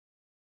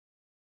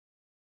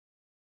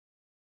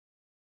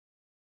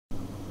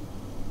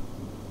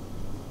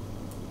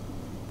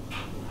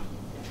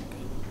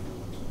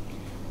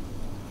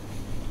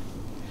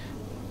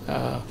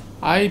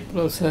I,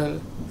 Professor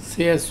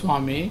C.S.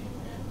 Swamy,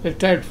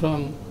 retired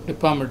from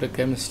Department of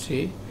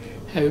Chemistry,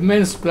 have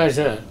immense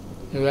pleasure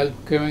in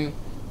welcoming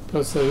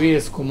Professor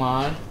V.S.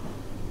 Kumar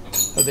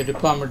of the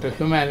Department of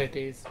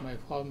Humanities, my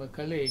former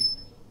colleague,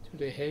 to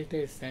the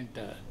Heritage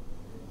Center.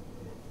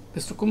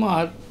 Mr.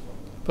 Kumar,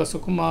 Professor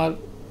Kumar,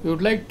 we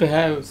would like to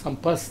have some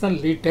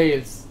personal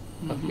details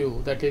of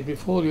you, that is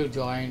before you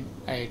joined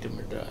IIT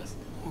Madras.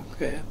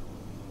 Okay.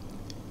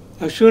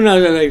 As soon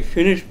as I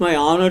finished my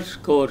honors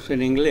course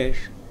in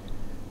English,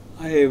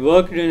 I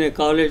worked in a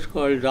college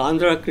called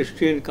Andhra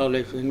Christian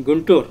College in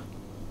Guntur.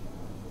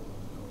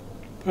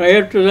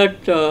 Prior to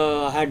that,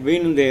 I had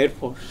been in the Air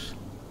Force.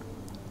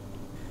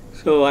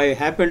 So I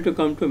happened to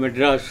come to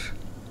Madras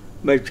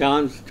by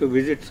chance to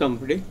visit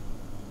somebody.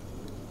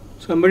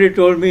 Somebody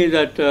told me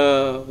that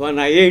one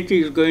IIT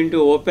is going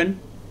to open,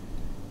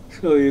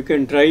 so you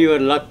can try your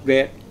luck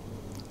there.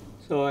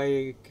 So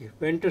I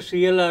went to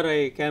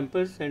CLRI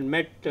campus and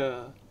met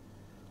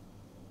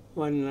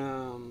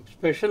one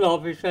special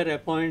officer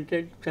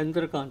appointed,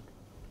 Chandrakant,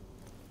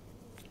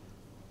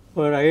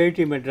 for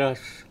IIT Madras.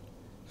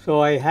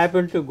 So I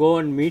happened to go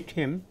and meet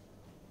him.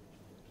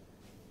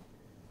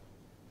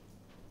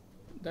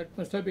 That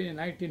must have been in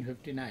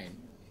 1959.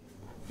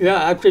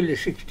 Yeah, actually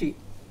 60.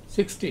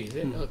 60, is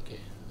it? Okay.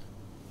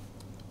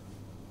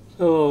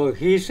 So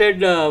he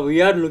said,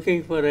 we are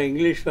looking for an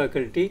English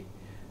faculty.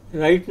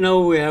 Right now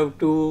we have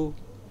two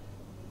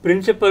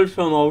principals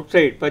from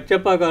outside,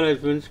 Pachappa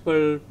College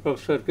principal,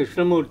 Professor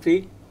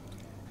Krishnamurthy,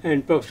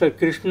 and Professor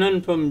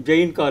Krishnan from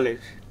Jain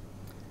College.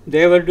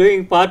 They were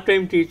doing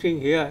part-time teaching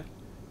here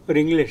for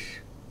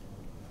English.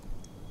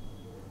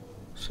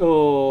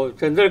 So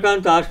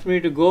Chandrakant asked me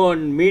to go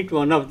and meet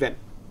one of them,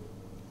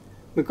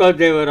 because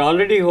they were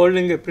already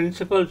holding a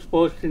principal's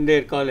post in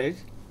their college,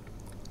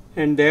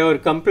 and they were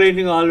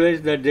complaining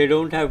always that they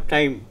don't have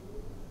time.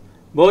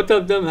 Both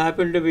of them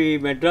happened to be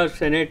Madras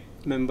Senate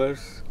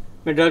members,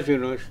 Madras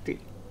University.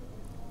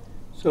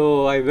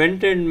 So I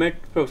went and met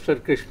Professor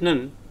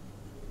Krishnan.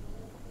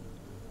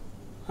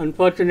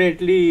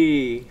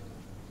 Unfortunately,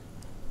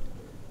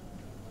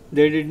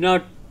 they did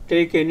not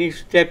take any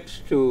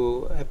steps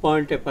to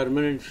appoint a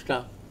permanent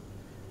staff.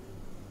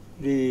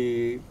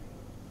 The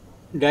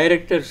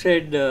director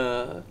said,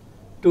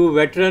 two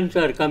veterans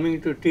are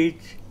coming to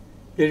teach.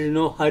 There is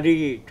no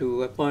hurry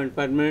to appoint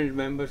permanent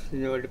members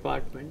in your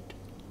department.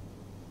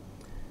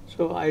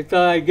 So I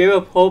thought, I gave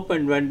up hope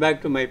and went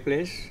back to my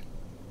place.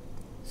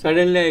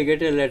 Suddenly I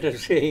get a letter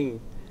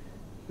saying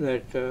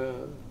that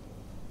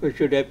we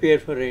should appear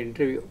for an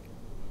interview.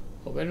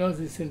 When was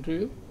this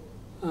interview?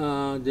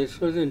 This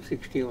was in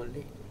 60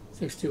 only.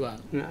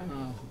 61. Yeah.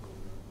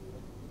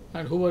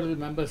 And who were the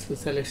members of the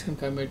selection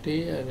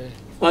committee?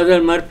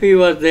 Father Murphy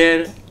was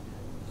there,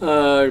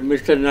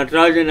 Mr.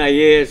 Natarajan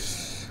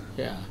IAS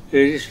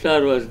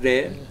registrar was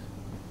there.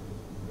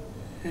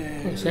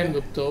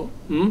 Sengupta.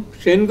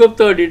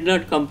 Sengupta did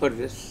not come for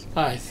this.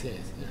 I see.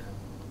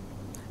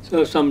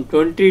 So some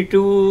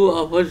 22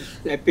 of us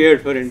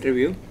appeared for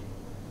interview,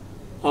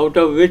 out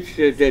of which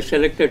they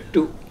selected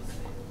two.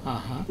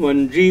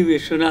 One G.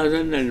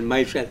 Vishwanathan and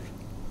myself.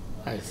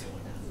 I see.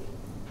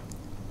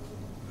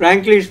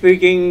 Frankly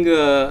speaking,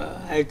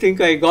 I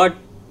think I got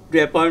the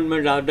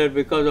appointment order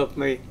because of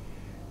my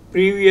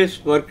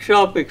previous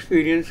workshop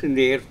experience in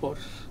the Air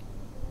Force.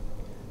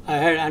 I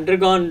had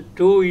undergone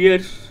 2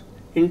 years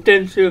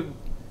intensive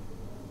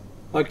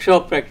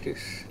workshop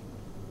practice.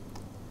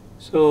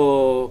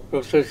 So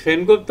Professor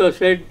Sengupta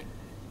said,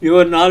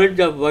 your knowledge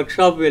of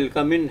workshop will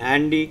come in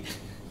handy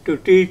to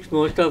teach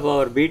most of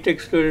our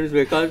BTech students,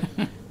 because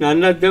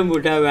none of them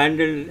would have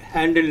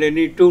handled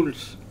any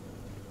tools.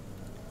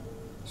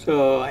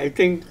 So I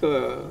think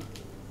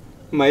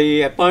my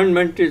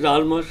appointment is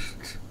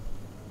almost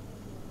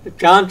a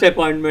chance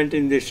appointment,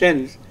 in the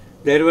sense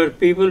there were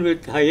people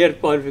with higher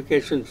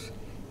qualifications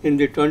in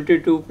the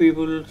 22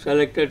 people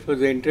selected for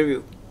the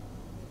interview.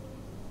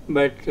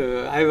 But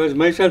I was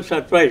myself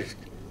surprised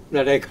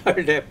that I got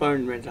the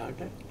appointment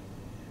order.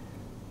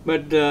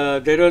 But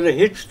there was a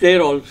hitch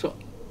there also.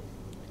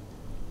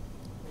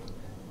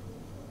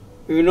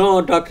 You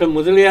know, Dr.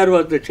 Mudaliar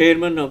was the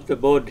chairman of the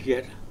board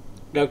here.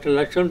 Dr.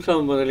 Lakshman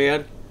Swamy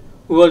Mudaliar,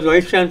 who was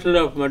Vice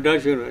Chancellor of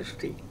Madras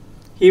University.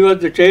 He was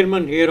the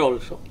chairman here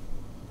also.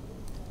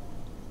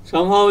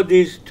 Somehow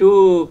these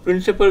two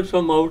principals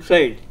from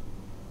outside,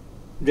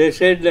 they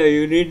said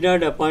you need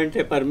not appoint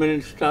a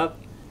permanent staff,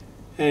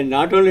 and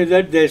not only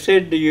that, they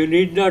said you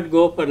need not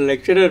go for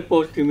lecturer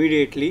post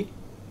immediately,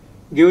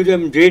 give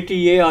them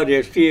JTA or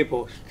STA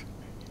post.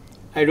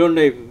 I don't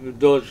know if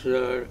those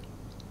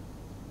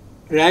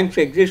ranks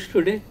exist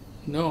today.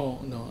 No.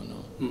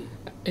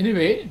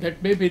 Anyway,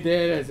 that may be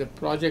there as a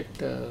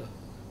project.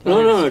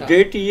 No,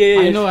 JTA,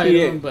 I know, STA.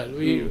 I remember.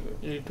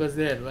 It was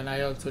there when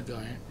I also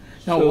joined.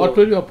 Now, So, what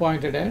were you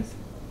appointed as?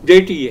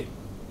 JTA.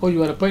 Oh, you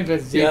were appointed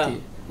as JT. Yeah.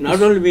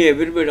 Not only me,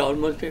 everybody,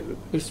 almost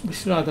everybody.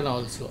 Vishwanathan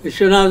also.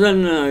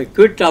 Vishwanathan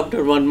quit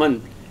after 1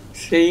 month,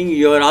 saying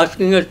you are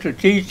asking us to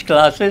teach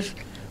classes,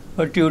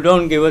 but you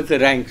don't give us the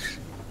ranks.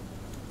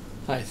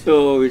 I see.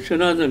 So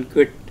Vishwanathan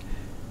quit.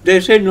 They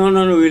said, no,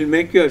 we'll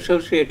make you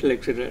associate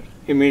lecturer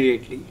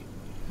immediately.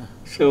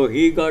 So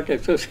he got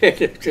associate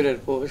lecturer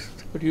post.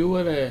 But you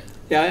were a...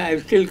 Yeah,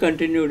 I've still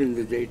continued in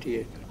this 8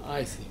 years.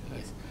 I see.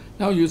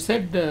 Now you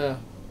said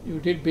you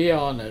did BA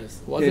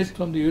Honours. Was Yes. it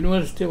from the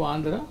University of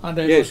Andhra?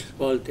 Yes,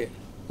 all there.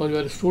 Or you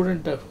were a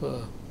student of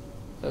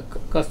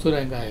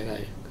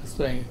Kasturanga,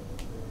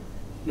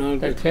 No,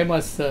 that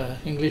famous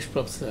English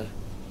professor?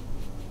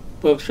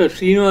 Professor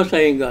Srinivas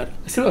Iyengar,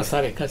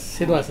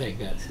 Srinivas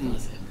Iyengar.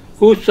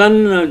 whose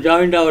son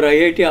joined our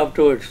IIT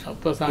afterwards.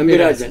 Professor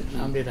Ambirajan.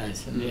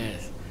 Ambirajan,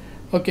 yes.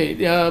 Okay,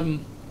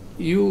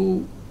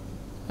 you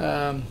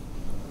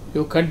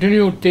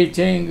continued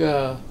teaching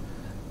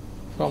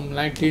from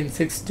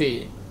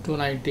 1960 to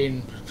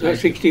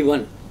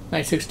 61.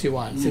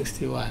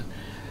 61.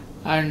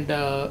 And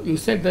you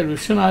said that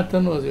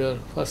Vishwanathan was your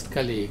first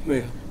colleague.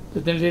 Yeah. So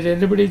then did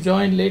anybody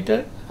join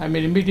later? I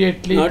mean,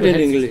 immediately? Not in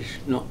English,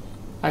 no.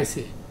 I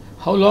see.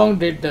 How long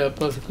did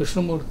Professor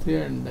Krishnamurthy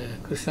and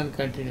Krishnan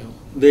continue?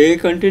 They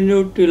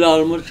continued till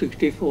almost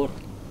 64.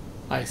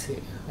 I see.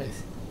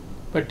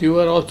 But you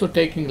were also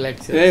taking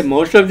lectures? Yeah,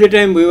 most of the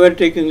time we were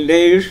taking,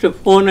 they used to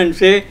phone and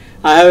say,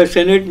 I have a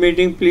Senate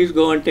meeting, please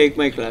go and take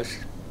my class.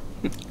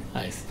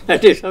 I see.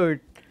 That is how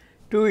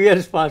 2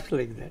 years passed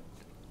like that.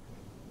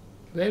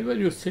 Where were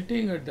you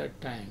sitting at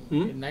that time?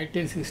 In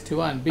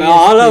 1961?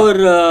 All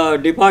our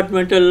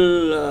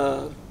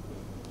departmental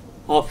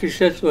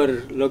offices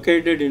were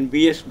located in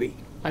BSB.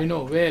 I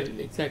know, where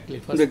exactly?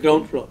 First The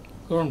ground floor.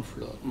 Ground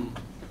floor.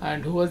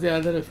 And who was the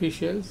other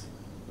officials?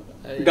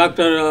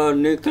 Dr.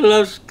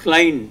 Nicholas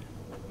Klein,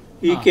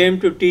 he came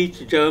to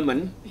teach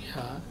German.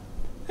 Yeah.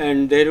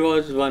 And there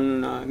was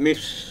one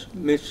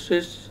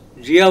Mrs.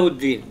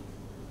 Ziauddin.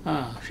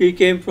 She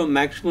came from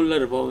Max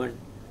Muller Bhavan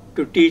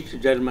to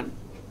teach German.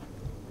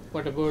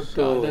 What about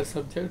other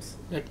subjects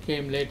that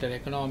came later,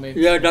 economics?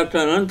 Yeah, Dr.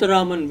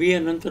 Anantaraman, V.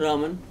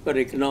 Anantaraman for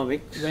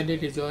economics. When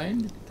did he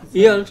join?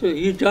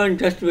 He joined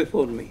just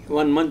before me,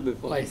 1 month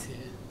before. I see.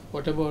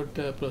 What about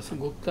Professor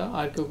Gupta,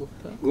 R.K.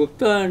 Gupta?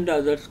 Gupta and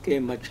others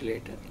came much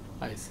later.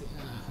 I see.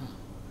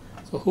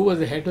 So who was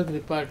the head of the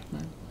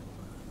department?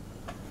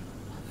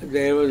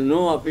 There was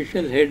no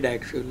official head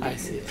actually. I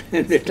see.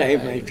 At the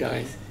time I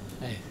joined.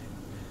 I see.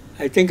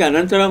 I think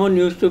Anantaraman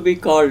used to be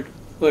called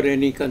for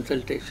any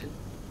consultation.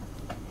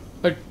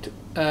 But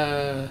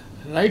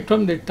right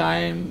from the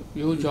time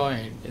you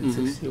joined in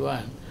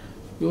 61,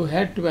 you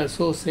had to be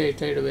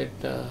associated with,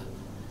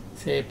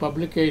 say,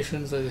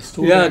 publications as a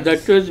student. Yeah,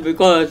 that was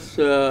because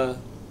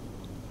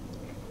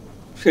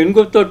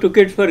Sengupta took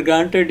it for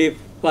granted if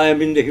I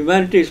am in the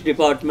humanities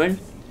department,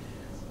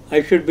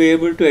 I should be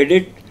able to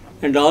edit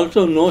and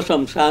also know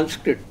some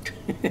Sanskrit.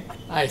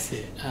 I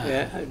see.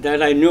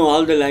 That I knew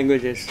all the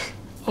languages.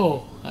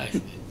 Oh, I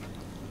see.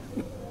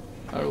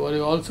 Were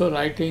you also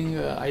writing,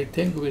 I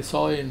think we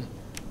saw in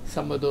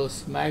some of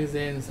those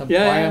magazines, some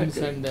poems,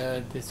 and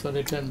this was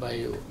written by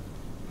you.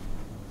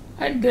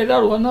 And there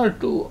are 1 or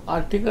 2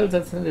 articles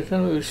that are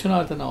written by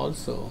Vishwanathan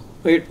also.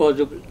 Quite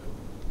possible.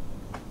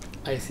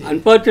 I see.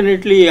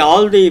 Unfortunately,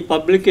 all the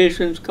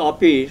publications,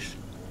 copies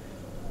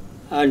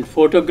and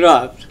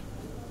photographs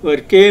were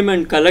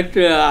collected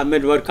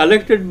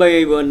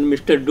by one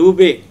Mr.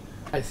 Dubey.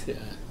 I see.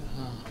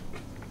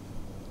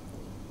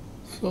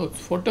 So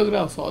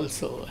photographs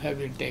also have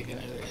been taken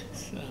away.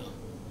 So.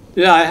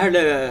 Yeah, I had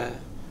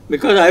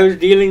because I was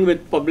dealing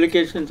with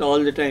publications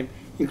all the time,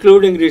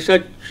 including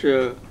research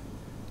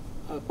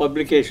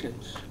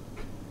publications.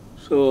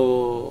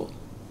 So.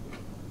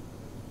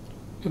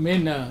 You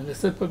mean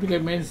research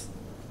publication means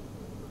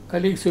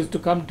colleagues used to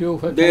come to you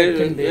for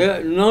collecting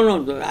the...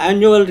 No, the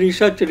annual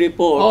research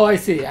report. Oh, I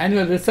see.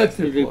 Annual research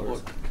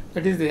report.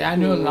 That is the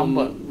annual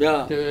number.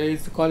 Yeah. They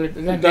used to call it...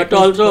 That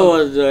also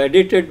was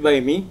edited by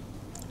me.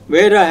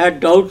 Where I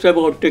had doubts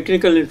about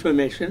technical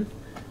information,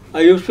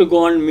 I used to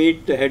go and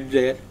meet the head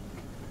there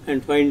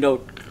and find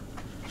out,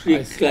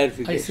 seek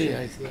clarification.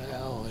 I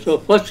see. So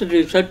first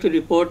research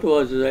report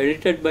was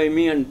edited by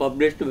me and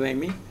published by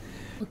me.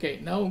 Okay,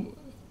 now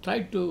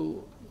try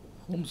to,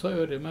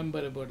 whomsoever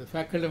remember about the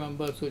faculty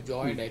members who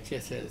joined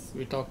HSS.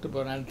 We talked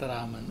about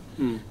Anantaraman.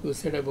 You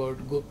said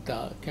about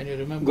Gupta. Can you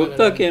remember?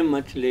 Gupta came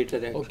much later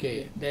actually.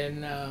 Okay,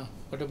 then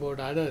what about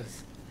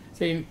others?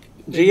 Say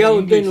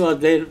Ziauddin was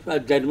there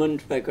as German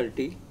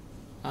faculty.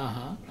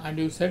 And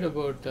you said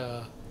about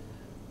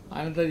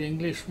another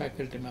English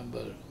faculty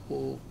member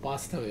who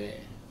passed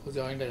away, who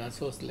joined as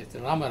associate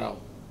lecturer, Ramarao.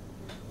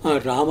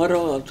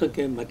 Ramarao also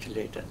came much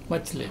later.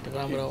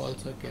 Ramarao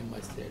also came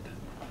much later.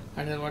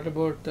 And then what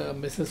about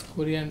Mrs.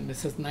 Kurian,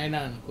 Mrs.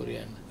 Nainan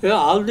Kurian? Yeah,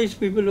 all these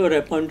people were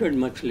appointed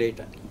much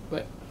later.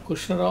 But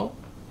Krishnarao?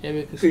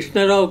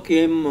 Krishnarao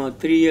came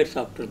 3 years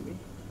after me.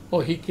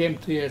 Oh, he came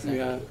 3 years after.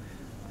 Yeah.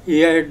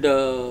 He had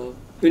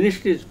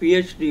finished his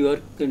PhD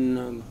work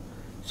in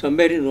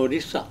somewhere in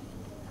Orissa.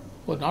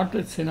 Oh, not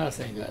with Srinivas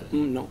Iyengar?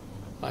 No.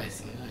 I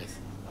see.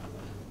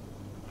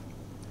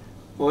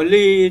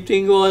 Only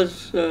thing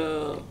was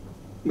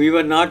we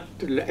were not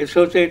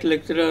associate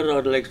lecturer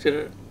or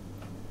lecturer.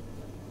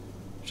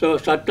 So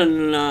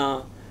certain,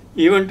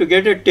 even to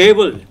get a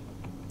table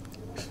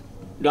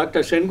Dr.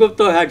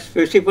 Sengupta had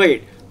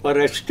specified for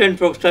assistant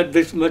professor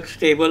this much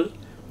table,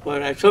 for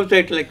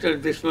associate lecturer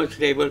this much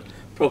table,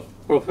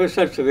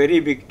 professors a very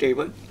big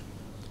table.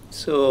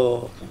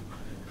 So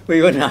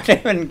we were not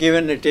even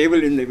given a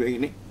table in the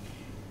beginning.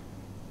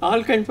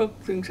 All kinds of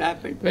things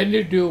happened. When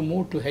did you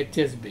move to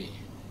HSB,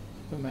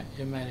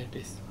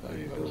 Humanities? I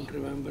don't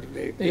remember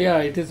the Yeah,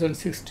 it is on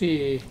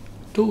 62,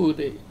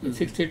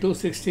 62,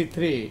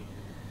 63,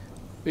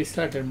 we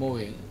started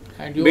moving.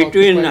 And you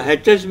between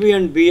occupied HSB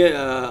and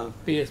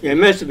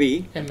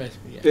MSB,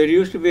 yeah. there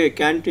used to be a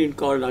canteen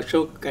called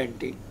Ashok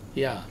Canteen.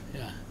 Yeah,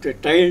 yeah. The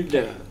tiled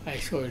I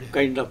showed it.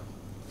 kind of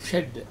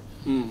Shed.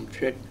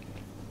 shed.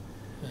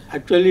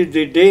 Actually,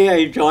 the day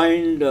I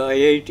joined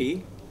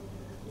IIT,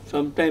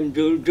 sometime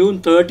June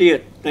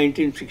 30th,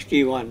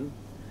 1961,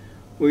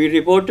 we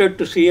reported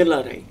to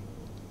CLRI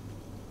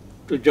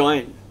to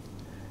join.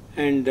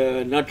 And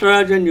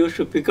Natarajan used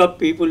to pick up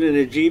people in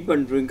a jeep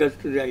and bring us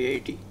to the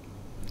IIT.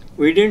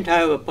 We didn't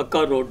have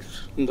pakka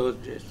roads in those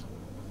days.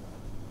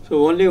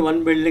 So only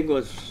one building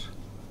was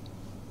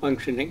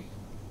functioning.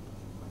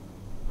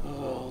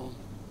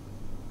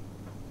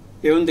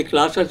 Even the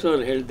classes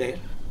were held there.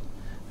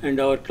 And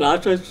our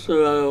classes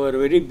were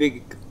very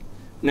big,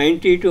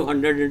 90 to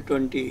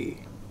 120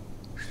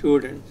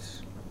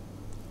 students.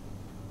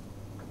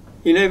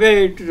 In a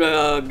way, it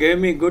gave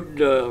me good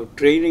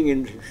training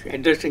in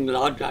addressing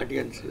large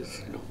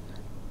audiences.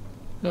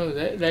 No,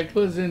 that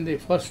was in the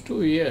first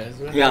 2 years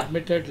when I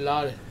admitted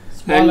large,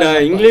 and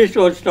English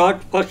was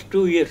taught first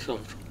 2 years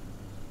also.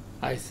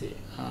 I see.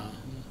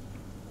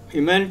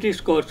 Humanities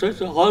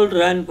courses all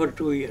ran for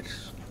 2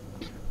 years.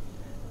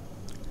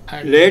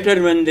 And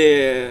later when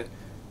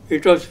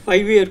it was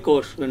 5-year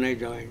course when I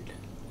joined.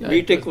 Yeah,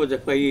 BTech was a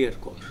 5-year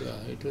course.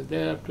 Yeah, it was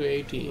there up to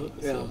 80.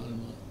 Yeah.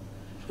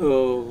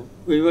 So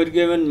we were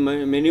given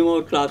many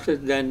more classes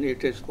than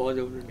it is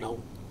possible now.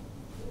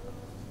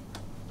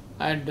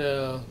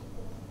 And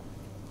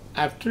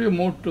after you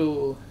moved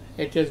to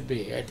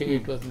HSB, I think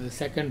it was on the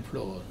second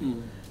floor.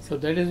 So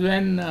that is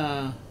when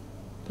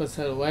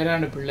Professor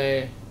Vairana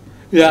Pillai,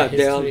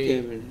 they all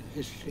came in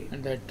history.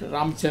 And that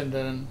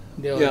Ramchandran,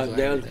 they all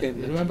they all came.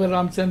 You remember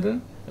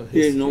Ramchandran?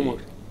 He is no more.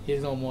 He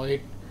is no more.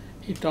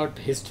 He taught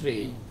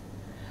history.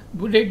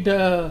 But did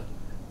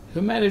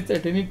humanities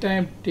at any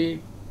time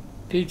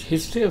teach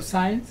history of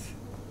science?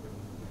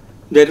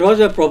 There was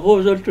a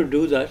proposal to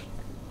do that.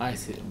 I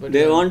see. But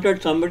they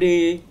wanted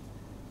somebody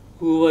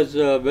who was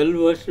well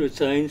versed with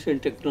science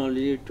and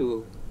technology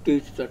to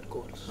teach that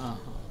course.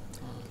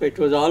 So it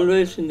was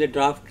always in the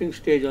drafting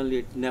stage only.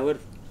 It never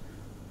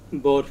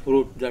bore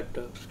fruit, that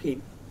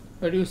scheme.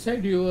 But you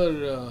said you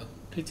were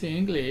teaching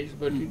English,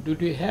 but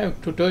did you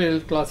have tutorial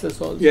classes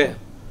also? Yeah.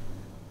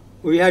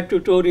 We had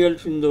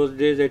tutorials in those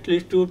days, at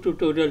least 2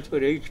 tutorials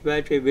for each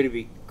batch every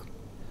week.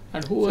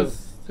 And who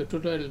was the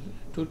tutorial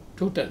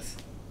tutors?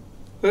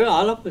 Well,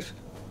 all of us.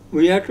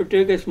 We had to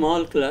take a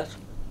small class.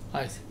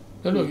 I see.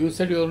 No, you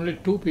said you were only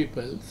 2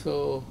 people,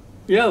 so...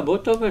 Yeah,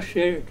 both of us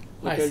shared.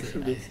 I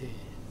see.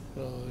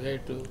 So we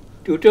had to...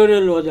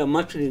 Tutorial was a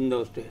must in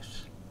those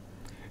days.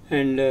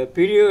 And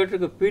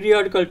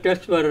periodical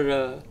tests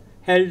were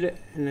held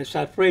in a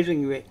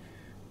surprising way.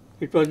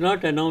 It was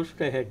not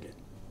announced ahead.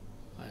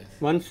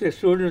 Once the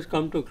students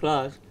come to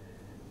class,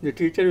 the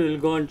teacher will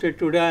go and say,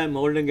 today I am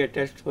holding a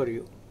test for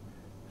you.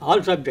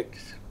 All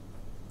subjects.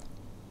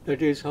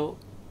 That is how.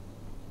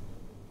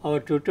 Our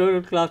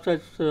tutorial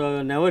classes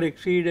never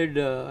exceeded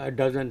a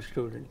dozen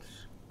students,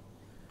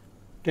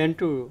 10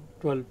 to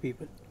 12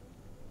 people.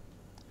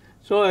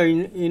 So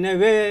in a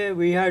way,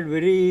 we had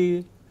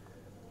very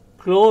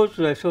close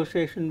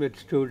association with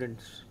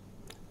students.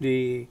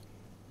 The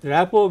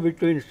rapport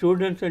between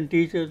students and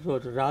teachers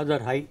was rather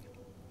high.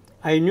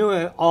 I knew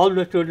all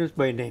the students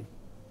by name,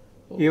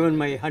 even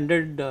my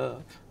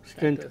 100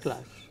 strength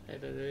class.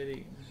 That was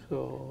very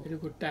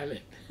good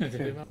talent.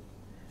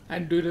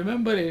 And do you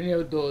remember any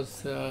of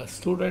those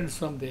students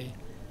from the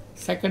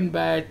second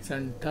batch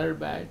and third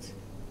batch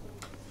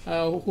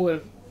who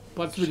were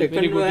possibly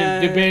very good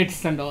in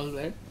debates and all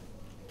that?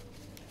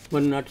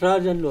 When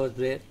Natarajan was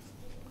there.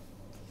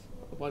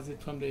 Was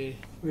it from the...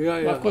 Yeah.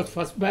 Of course,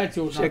 first batch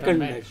you would not have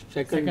met.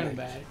 Second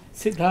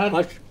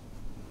batch.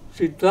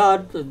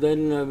 Siddharth,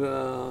 then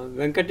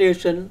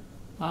Venkatesan.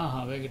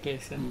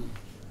 Venkatesan.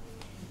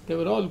 They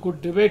were all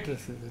good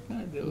debaters, is it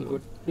not? They were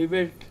good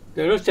debate.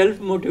 They were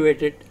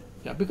self-motivated.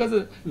 Yeah,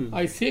 because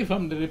I see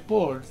from the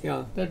reports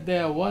that they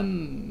have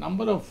won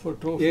number of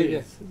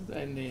trophies,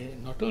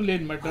 and not only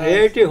in Madras.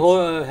 IIT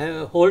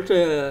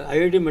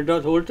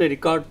Madras holds a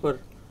record for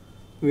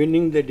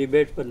winning the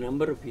debate for a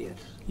number of years.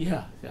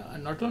 Yeah,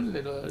 and not only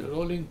the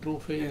rolling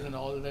trophies and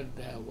all that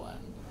they have won.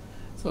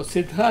 So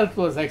Siddharth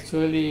was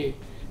actually,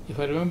 if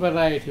I remember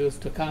right, he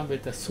used to come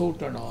with a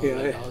suit and all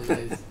that. All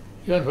this.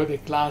 Even for the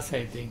class,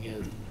 I think.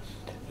 Yes.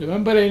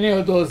 Remember any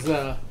of those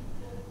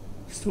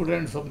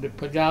students from the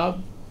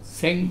Punjab?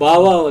 Singh?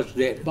 Bawa was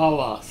there.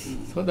 Bawas.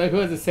 So that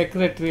was the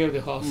secretary of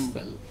the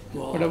hostel.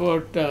 Wow. What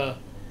about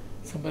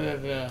some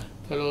other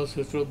fellows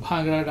who used to do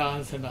Bhangra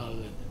dance and all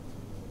that?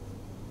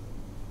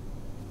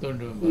 Don't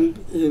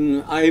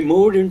remember. I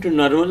moved into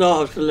Narmada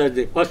Hostel as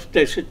the first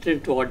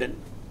assistant warden.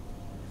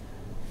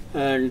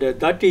 And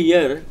that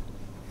year,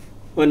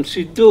 when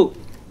Sidhu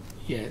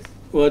Yes.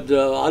 was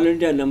All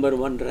India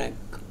 #1 rank.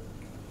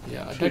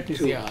 Yeah, that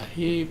is, yeah.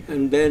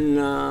 And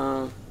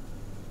then,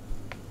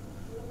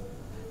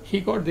 He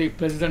got the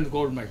President's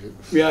Gold Medal.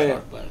 Yeah,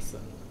 Short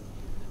person.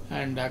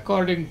 And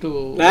according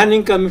to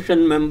Planning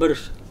Commission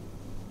members,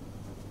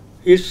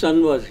 his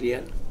son was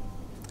here.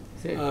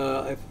 say,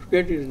 I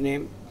forget his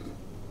name.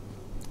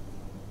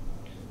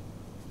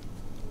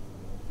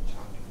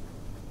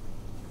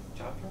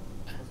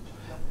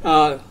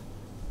 And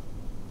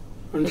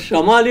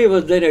Shamali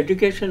was their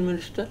education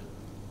minister.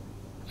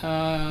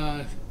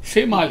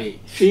 Shimali.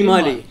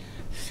 Shimali.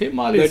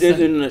 Shimali. That is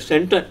in the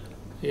center.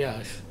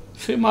 Yeah.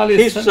 Shimali.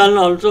 His son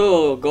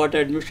also got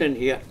admission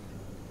here.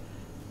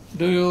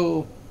 Do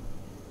you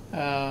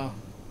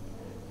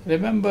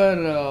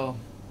remember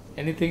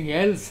anything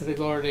else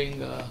regarding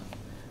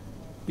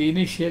the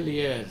initial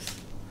years?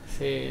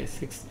 Say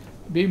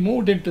we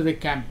moved into the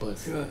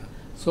campus. Yeah.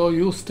 So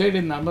you stayed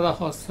in Narmada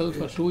Hostel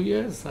for 2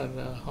 years, or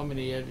how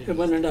many years?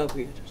 1.5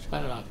 years.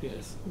 1.5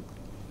 years.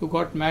 You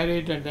got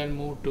married and then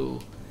moved to.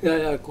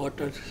 Yeah,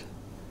 quarters.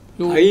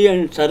 You, I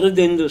and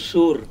Saradindu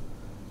Sur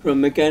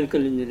from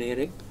mechanical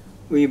engineering,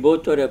 we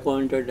both were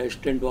appointed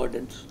assistant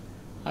wardens.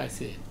 I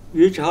see.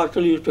 Each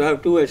hostel used to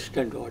have 2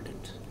 assistant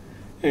wardens,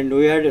 and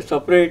we had a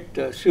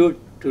separate suite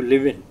to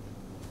live in.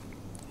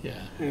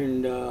 Yeah.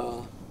 And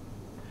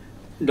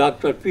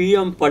Dr.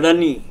 P.M.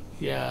 Padani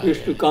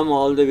used to come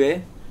all the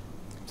way.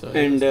 So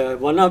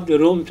And one of the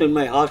rooms in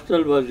my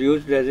hostel was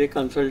used as a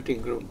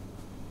consulting room.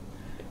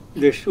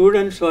 The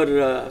students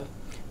were,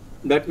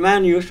 that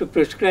man used to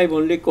prescribe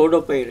only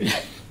codopyrin.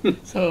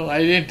 so I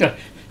didn't.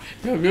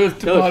 You used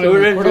to So call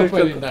him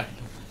Kodopal.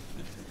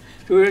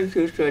 students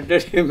used to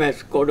address him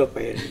as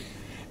codopyrin.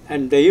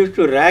 And they used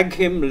to rag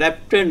him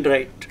left and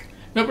right.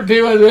 No, but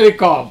he was very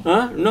calm.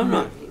 Huh?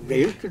 No. They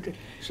used to.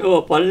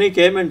 So Palni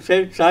came and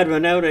said, "Sir,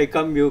 whenever I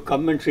come, you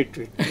come and sit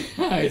with me."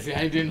 I see.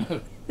 I didn't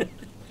know.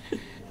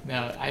 No,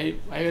 I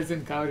was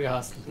in Kaveri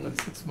Hostel for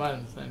 6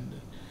 months, and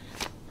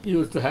he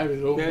used to have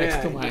his room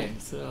next to mine,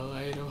 so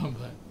I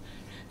remember.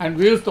 And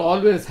we used to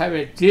always have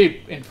a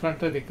jeep in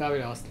front of the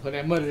Kaveri Hostel for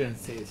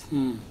emergencies.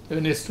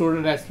 When a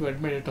student has to be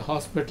admitted to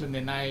hospital in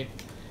the night,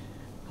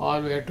 or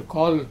we had to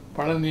call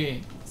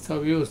Padani, so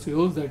we used to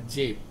use that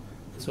jeep.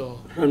 So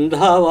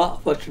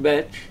Randhava, first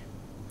batch.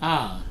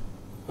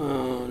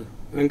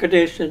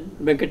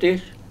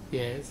 Venkatesh,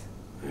 yes,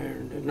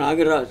 and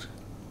Nagaraj.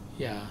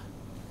 yeah,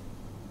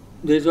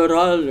 These were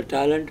all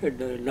talented.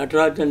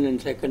 Natarajan in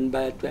second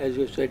batch, as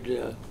you said,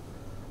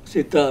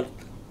 Siddharth.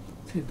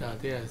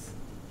 Siddharth, yes.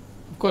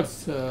 Of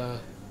course, the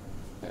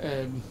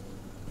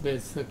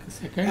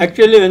second.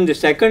 Actually, when the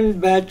second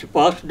batch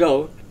passed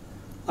out,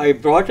 I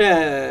brought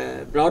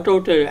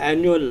out an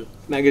annual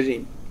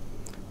magazine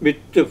with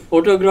the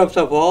photographs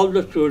of all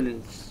the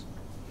students.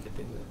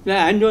 The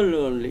annual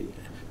only.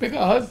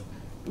 Because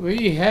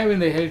we have in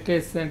the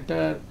Heritage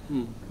Center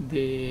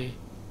the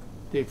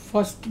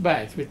first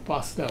batch which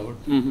passed out,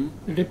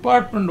 the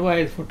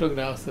department-wise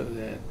photographs are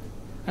there.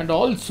 And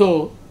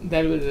also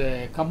there was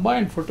a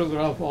combined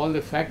photograph of all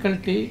the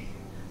faculty,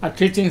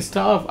 teaching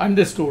staff and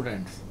the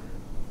students.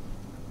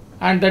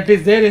 And that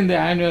is there in the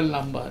annual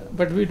number.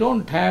 But we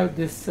don't have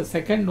this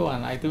second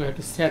one. I think we have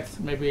to search.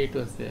 Maybe it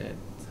was there.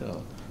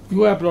 So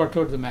you have brought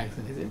out the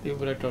magazine, is it? You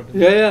brought out the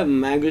Yeah,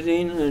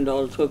 magazine and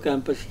also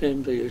campus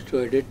times I used to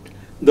edit.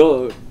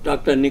 Though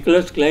Dr.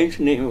 Nicholas Klein's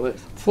name was.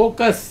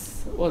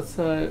 Focus was.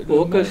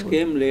 Focus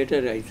came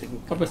later, I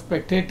think. Of a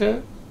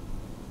Spectator.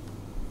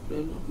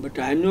 But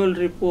annual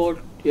report,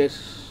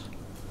 yes,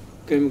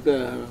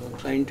 chemical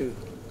scientific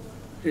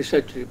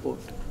research report.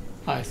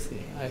 I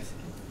see.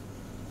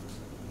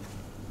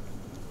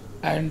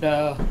 And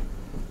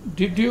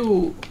did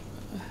you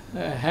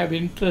have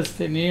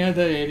interest in any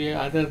other area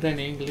other than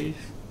English,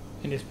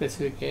 in a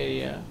specific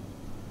area?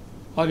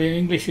 Or in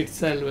English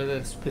itself,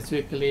 whether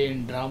specifically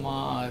in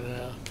drama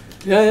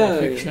or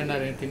fiction or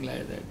anything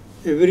like that?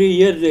 Every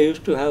year they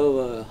used to have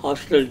a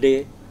hostel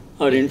day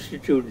or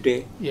institute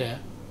day. Yeah.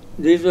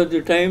 These were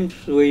the times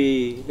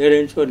we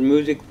arranged for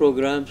music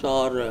programs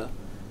or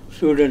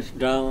students'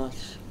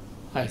 dramas.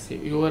 I see.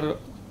 You were.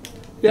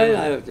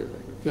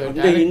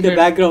 In the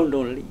background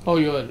only. Oh,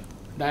 you were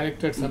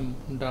directed some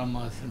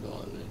dramas and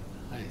all that.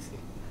 I see.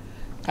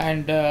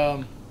 And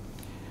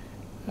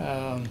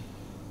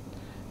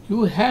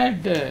you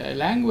had a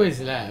language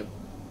lab.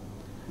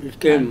 It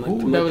came who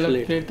much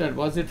developed later. it?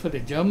 Was it for the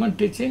German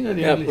teaching or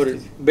the English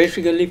teaching?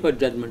 Basically for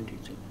German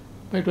teaching.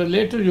 But it was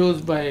later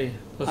used by.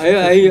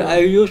 I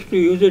used to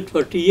use it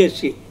for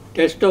TSC,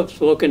 Test of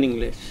Spoken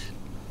English.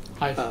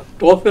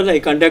 TOEFL I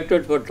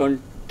conducted for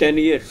 10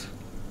 years.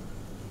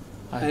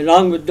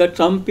 Along with that,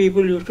 some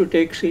people used to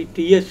take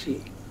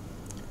TSC.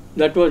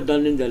 That was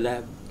done in the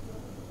lab.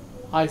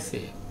 I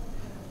see.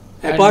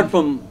 Apart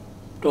from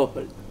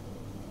TOEFL.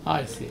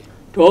 I see.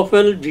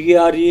 TOEFL,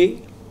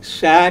 GRE,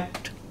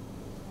 SAT,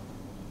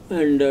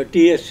 and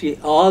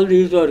TSC, all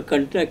these were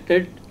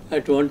conducted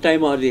at one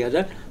time or the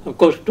other. Of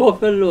course,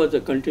 TOEFL was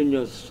a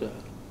continuous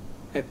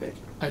affair.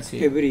 I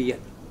see. Every year.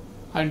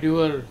 And you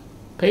were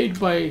paid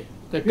by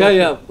the TOEFL?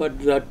 Yeah, for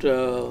that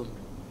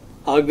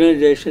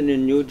organization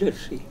in New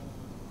Jersey.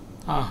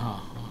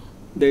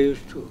 They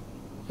used to.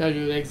 Yeah,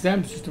 your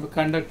exams used to be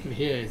conducted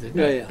here, is it?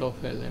 Yeah.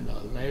 TOEFL and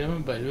all. I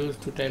remember you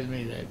used to tell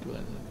me that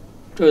one.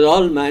 It was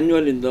all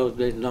manual in those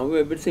days. Now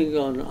everything is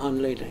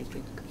online, I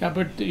think. Yeah,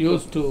 but you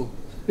used to.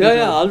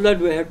 Yeah, all that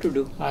we had to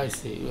do. I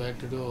see. You had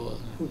to do.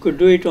 We could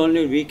do it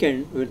only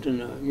weekend with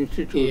an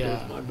institute.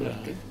 Was not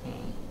working.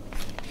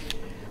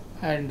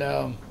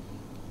 And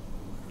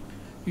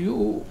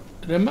you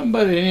remember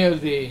any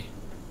of the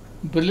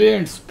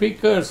brilliant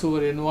speakers who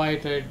were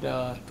invited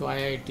to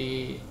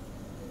IIT?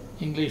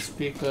 English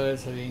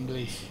speakers or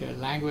English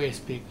language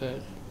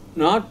speakers?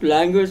 Not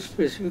language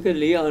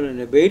specifically,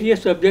 on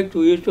various subjects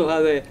we used to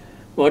have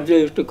what they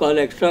used to call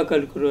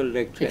extracurricular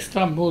lecture.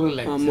 Extramural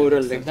lecture.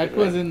 Mural lecture. That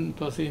was in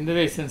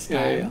Indirasen's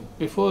time. Yeah.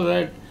 Before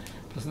that,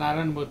 it was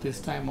Narayan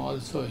Murthy's time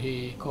also.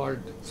 He called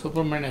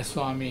Subramania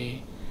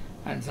Swamy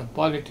and some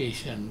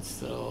politicians.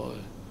 So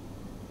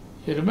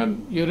you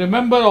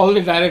remember all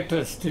the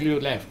directors till you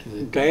left? Is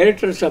it?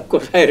 Directors, of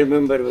course, I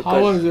remember.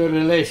 How was your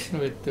relation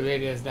with the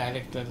various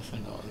directors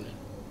and all that?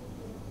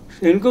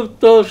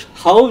 Sengupta's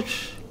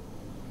house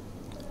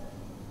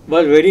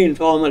was very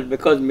informal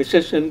because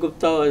Mrs.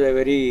 Sengupta was a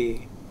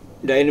very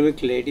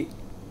dynamic lady.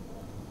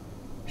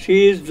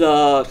 She is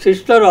the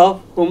sister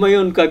of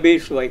Humayun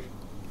Kabir's wife.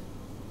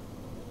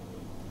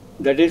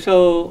 That is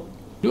how.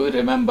 Do you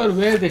remember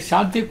where the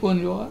Shanti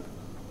Kunj was?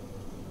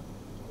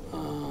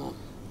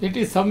 It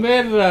is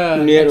somewhere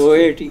near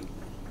OAT.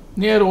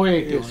 Near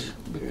OAT, Yes.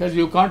 Because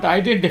you can't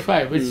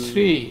identify which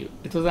tree.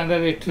 It was under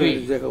a tree.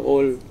 It's like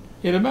old.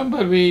 You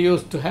remember we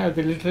used to have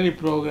the literary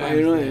programs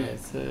I know,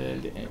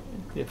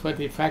 there, for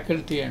the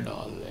faculty and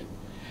all that.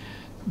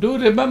 Do you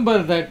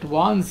remember that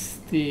once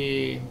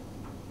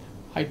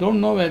I don't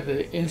know whether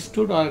the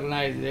institute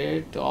organized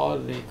it or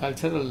the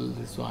cultural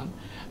this one,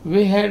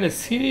 we had a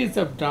series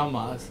of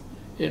dramas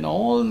in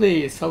all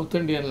the South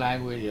Indian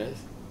languages,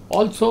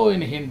 also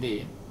in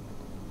Hindi,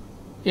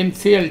 in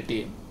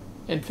CLT.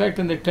 In fact,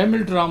 in the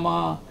Tamil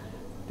drama,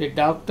 the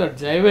Dr.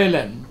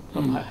 Jaivelan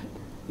from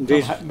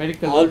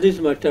medical. All this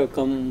must have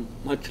come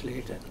much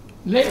later.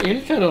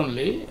 Later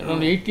only,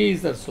 around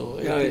 80s or so.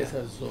 80s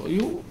or so.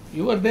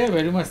 You were there,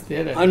 very much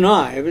there. No,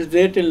 I was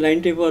there till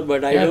 94,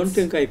 but I don't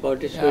think I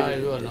participated. Yeah,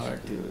 you are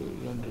not. You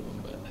don't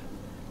remember.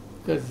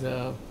 Because,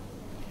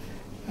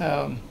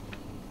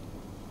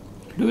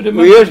 do you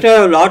remember? We used to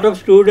have a lot of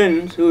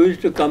students who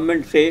used to come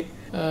and say,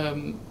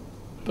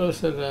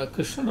 Professor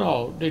Krishna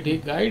Rao, did he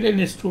guide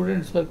any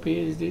students for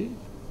PhD?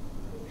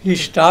 He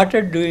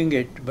started doing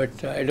it,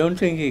 but I don't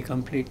think he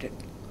completed.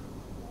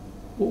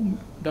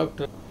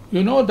 Doctor,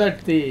 you know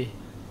that the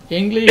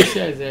English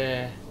as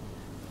a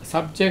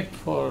subject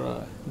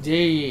for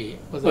JEE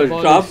was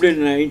dropped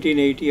in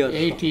 1980 or so.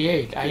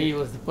 88. I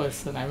was the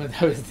person, I was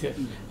the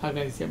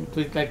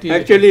organization.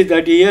 Actually,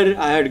 that year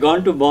I had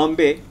gone to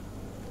Bombay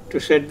to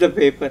set the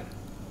paper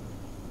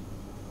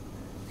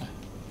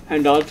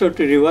and also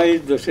to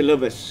revise the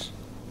syllabus.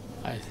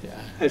 I see.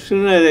 As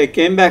soon as I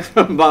came back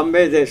from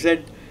Bombay, they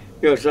said,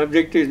 your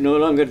subject is no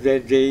longer there,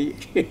 JEE.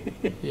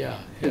 Yeah,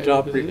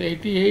 dropped it.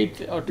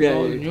 88 or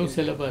so, new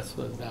syllabus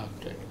was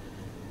adopted.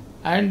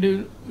 And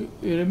you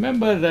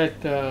remember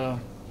that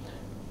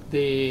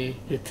the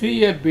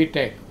 3-year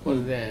BTech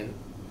was there.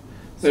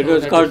 It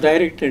was called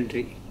direct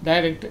entry.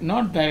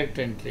 Not direct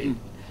entry.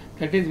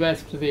 That is where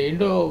the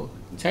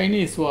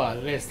Indo-Chinese war,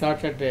 they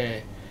started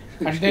a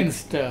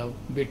condensed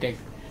BTech.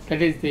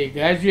 That is, the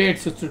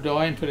graduates used to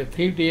join for a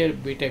 3-year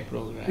BTech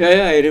program.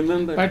 Yeah, I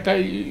remember. But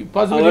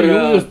possibly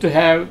you used to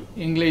have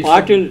English.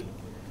 Patil,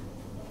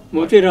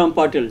 Motiram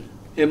Patil,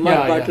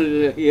 M.R.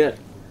 Patil here.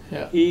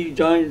 Yeah. He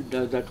joined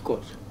that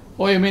course.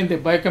 Oh, you mean the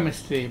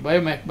biochemistry,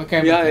 biomechanics?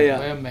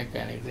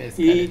 Biomechanics. Yes,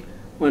 he,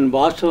 when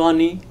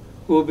Vaswani,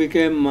 who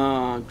became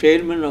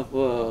chairman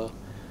of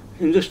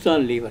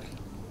Hindustan Lever.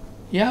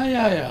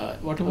 Yeah.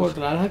 What about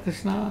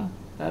Radhakrishna?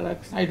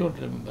 I don't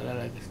remember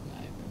Radhakrishna.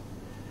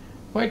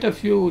 Quite a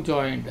few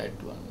joined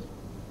that one.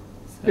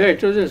 So yeah,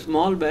 it was a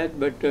small batch,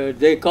 but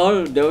they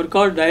were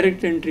called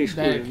direct entry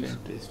students. Direct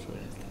entry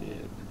students. Yeah.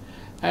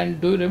 And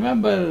do you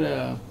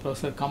remember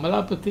Professor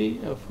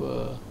Kamalapati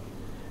of,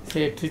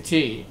 say,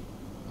 Trichy,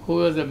 who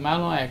was a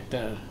Mano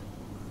actor?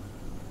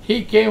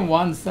 He came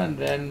once and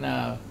then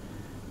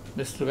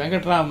Mr.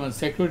 Venkatraman,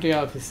 security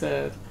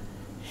officer,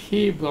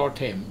 he brought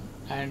him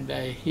and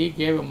he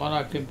gave a Mano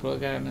acting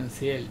program in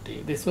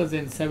CLT. This was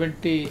in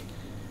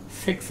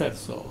 76 or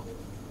so.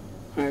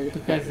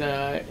 Because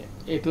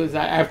it was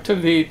after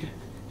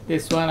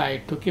this one, I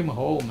took him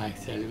home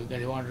actually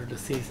because I wanted to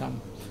see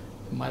some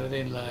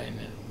mother-in-law.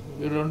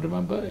 You don't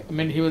remember? I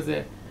mean, he was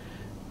a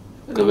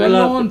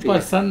well-known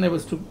person. He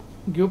was to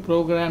give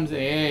programs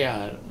in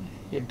AAR,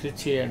 in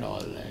Trichy and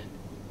all that.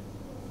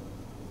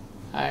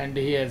 And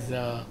he has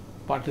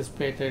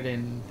participated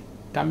in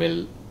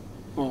Tamil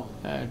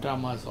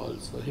dramas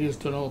also. He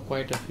used to know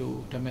quite a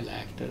few Tamil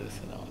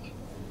actors and all.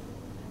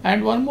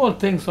 And one more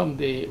thing from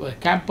the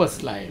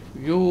campus life.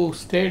 You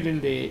stayed in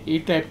the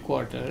E-type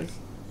quarters,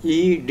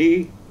 E,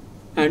 D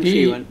and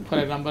D C1. for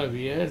a number of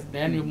years,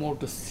 then you moved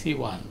to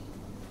C1.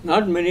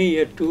 Not many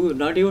years,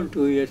 not even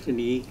 2 years in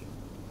E.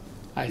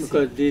 I see.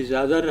 Because these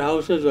other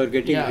houses were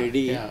getting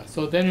ready. Yeah.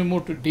 So then you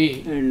moved to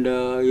D. And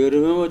you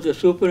remember the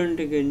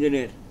superintending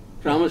engineer,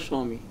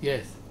 Swamy.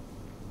 Yes.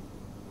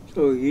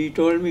 So he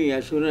told me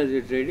as soon as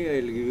it's ready,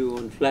 I'll give you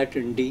one flat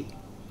in D.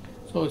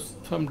 So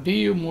from D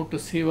you moved to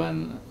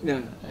C1.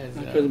 Yeah,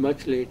 that was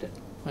much later.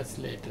 Much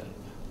later.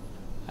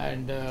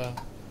 And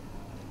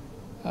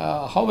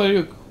how are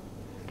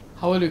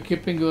you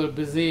keeping you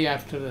busy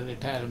after the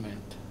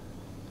retirement?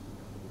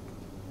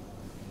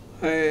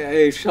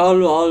 I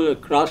solve all the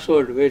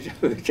crossword,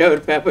 whichever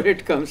paper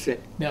it comes in.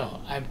 No,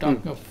 I'm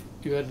talking of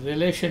your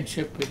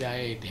relationship with the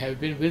IIT. Have you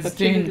been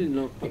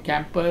visiting the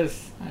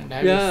campus? And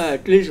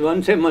at least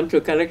once a month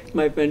to collect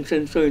my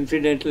pension, so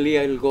incidentally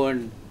I'll go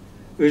and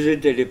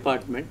visit the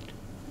department.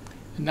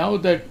 Now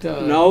that...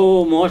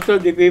 now most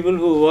of the people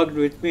who worked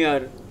with me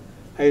are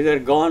either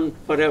gone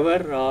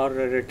forever or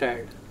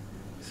retired.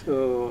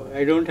 So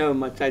I don't have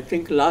much. I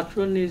think last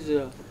one is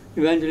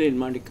Evangeline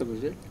Manikam,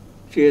 is it?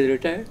 She has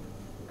retired?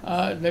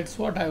 That's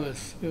what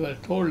we were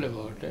told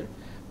about it.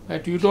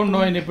 But you don't know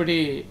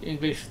anybody,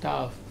 English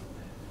staff.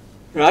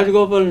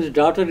 Rajagopal's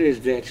daughter is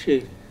there.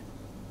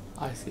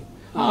 I see.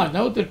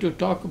 Now that you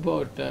talk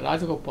about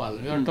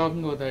Rajagopal, you are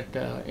talking about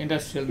that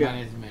industrial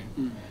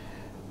management.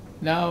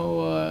 Now,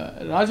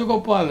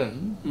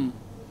 Rajagopalan,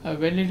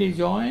 when did he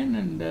join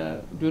and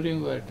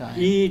during your time?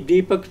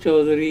 Deepak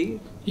Chaudhary.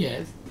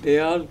 Yes. They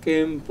all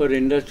came for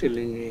industrial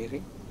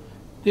engineering.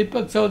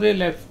 Deepak Chaudhary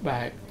left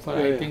back for,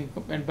 I think,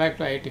 went back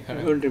to IIT. I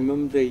don't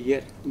remember the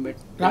year. But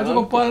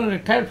Rajagopalan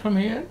retired from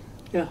here?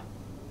 Yeah.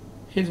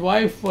 His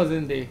wife was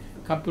in the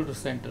computer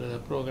center, the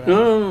program.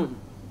 No.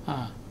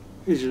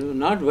 His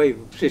not wife,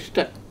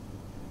 sister.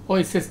 Oh,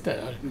 his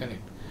sister,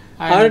 correct.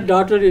 Her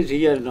daughter is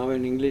here now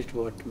in English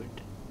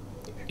department.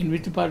 In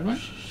which department?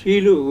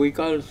 Sheelu, we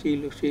call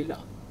Sheila.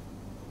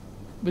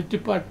 Which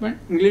department?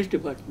 English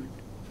department.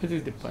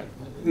 Physics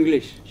department.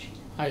 English.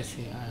 I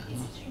see.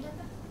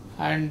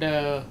 And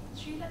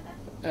Sheila.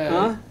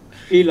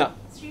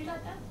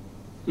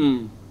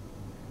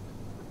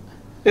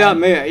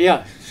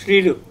 Yeah,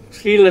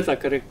 Srilata,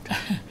 correct.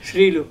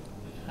 Srilu.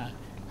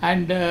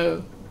 And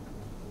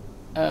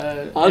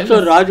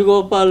also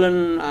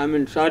Rajgopalan,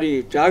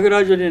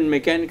 Tyagarajan in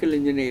mechanical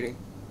engineering.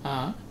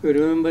 You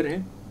remember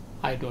him?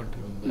 I don't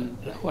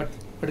remember. What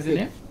is his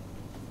name?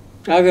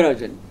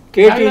 Tyagarajan.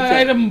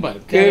 I remember.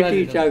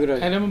 K.T.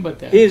 Tyagarajan. I remember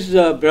that. His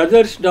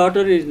brother's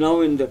daughter is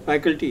now in the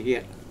faculty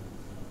here.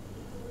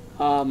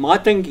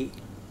 Matangi.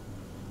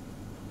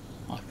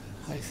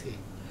 I see.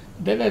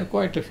 There are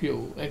quite a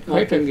few.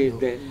 Matangi is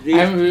there.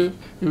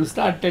 You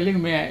start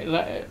telling me,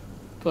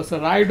 Professor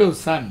Raidu's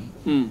son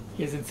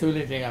is in civil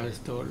engineering, I was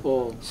told.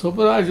 Oh.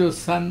 Subaraju's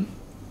son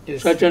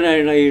is...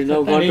 Satyanarayana is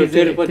now gone to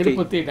Tirupati.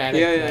 Tirupati director.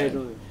 Yeah, I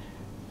know.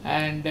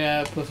 And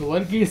Professor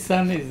Varghese'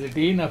 son is the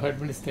Dean of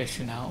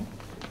Administration now.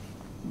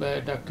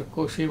 Dr.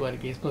 Koshi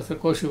Varghese, Professor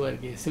Koshi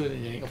Varghese, civil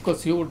engineering. Of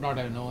course, you would not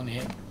have known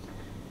him.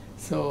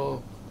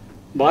 So...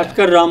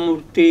 Bhaskar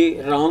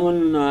Ramurthy,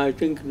 Raman, I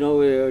think now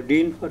a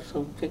dean for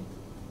something.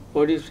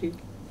 What is he?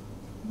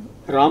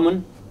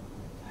 Raman,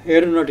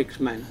 aeronautics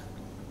man.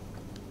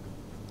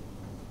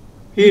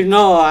 He is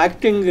now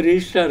acting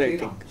registrar, I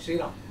think.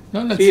 Sriram.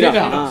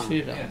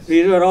 Sriram.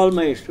 These were all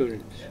my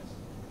students.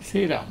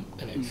 Sriram,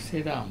 correct.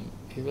 Sriram,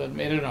 he was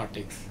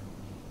aeronautics.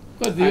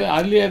 Because the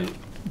earlier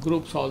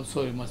groups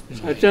also you must be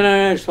knowing.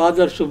 Satyanarayana's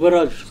father,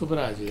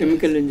 Subbaraj,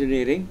 chemical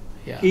engineering.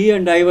 Yeah. He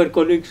and I were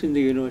colleagues in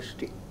the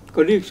university.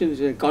 Colleagues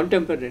in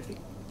contemporary.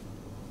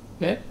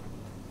 Where?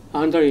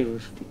 Andhra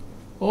University.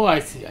 Oh, I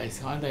see.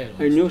 Andhra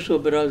University. I knew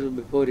Subbaraj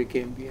before he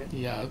came here.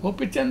 Yeah,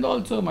 Gopichand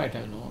also might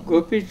have known.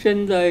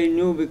 Gopichand I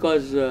knew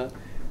because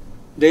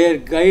their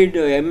guide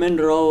M.N.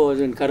 Rao was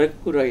in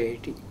Kharagpur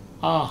IIT.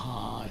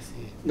 I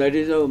see. That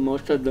is how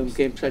most of them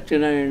came.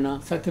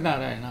 Satyanarayana,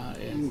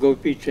 yes.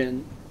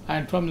 Gopichand.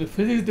 And from the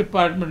physics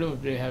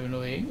department, they have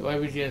knowing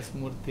YVGS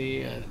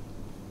Murthy or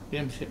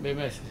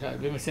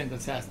Bhimashankar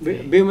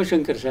Shastri.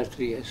 Bhimashankar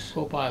Shastri, yes.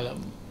 Gopalam.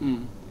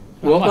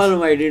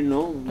 Gopalam I didn't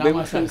know.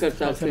 Bhimashankar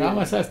Shastri.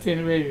 Rama Shastri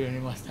anyway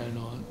you must have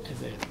known.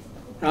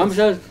 Rama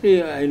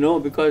Shastri I know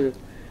because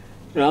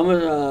Rama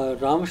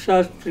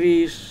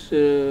Shastri's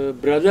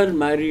brother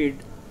married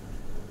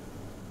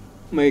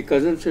my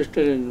cousin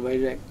sister in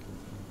Vizag.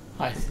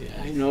 I see.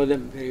 I know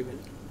them very well.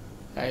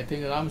 I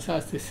think Ram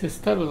Shastri's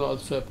sister was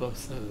also a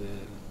professor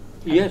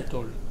there. Here?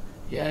 Told.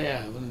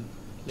 Yeah.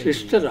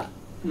 Sister?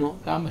 No.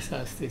 Ram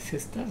Shastri's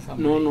sister?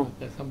 No.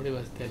 Somebody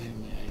was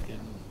telling me. I can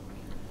know.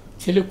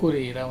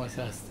 Chilukuri Ram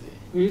Shastri.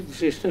 His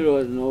sister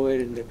was nowhere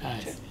in the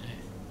picture.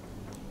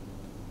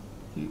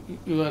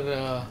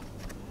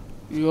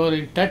 You are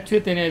in touch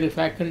with any of the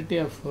faculty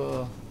of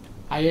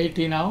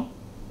IIT now?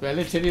 Well,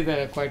 actually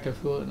there are quite a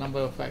few number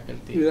of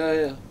faculty.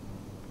 Yeah.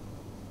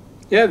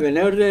 Yeah,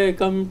 whenever they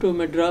come to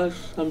Madras,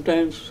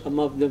 sometimes some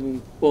of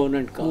them phone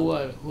and call.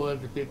 Who are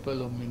the people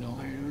whom you know?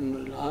 I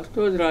don't know. Last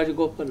was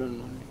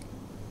Rajgopalan only.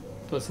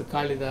 Professor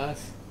Kalidas,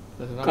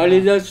 Professor Rama,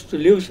 Kalidas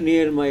lives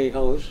near my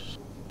house.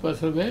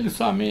 Professor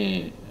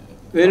Veluswamy,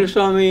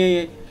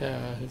 Veluswamy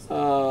his-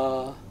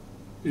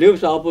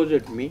 lives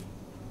opposite me.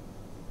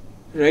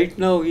 Right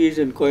now he is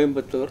in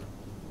Coimbatore.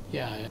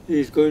 yeah. He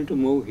is going to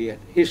move here.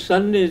 His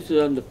son is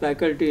on the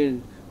faculty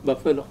in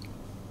Buffalo.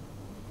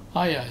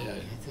 Ah, yeah.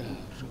 It's,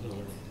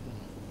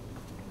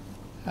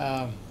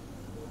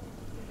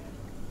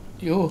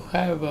 you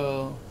have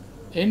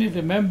any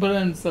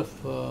remembrance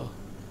of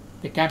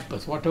the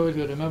campus? Whatever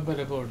you remember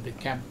about the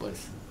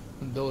campus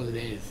in those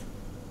days,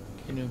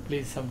 can you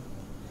please some?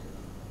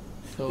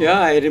 So Yeah,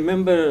 I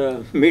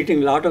remember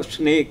meeting lot of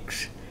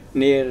snakes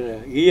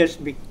near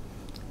ESB.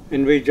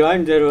 When we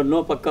joined, there were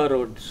no Pakka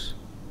roads.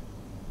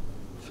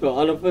 So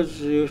all of us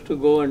used to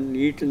go and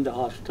eat in the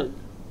hostel.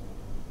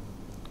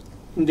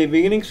 In the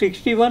beginning,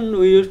 61,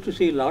 we used to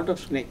see lot of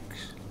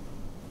snakes.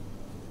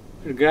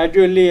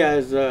 Gradually,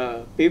 as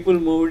people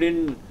moved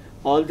in,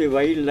 all the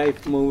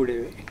wildlife moved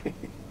away.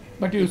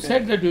 But you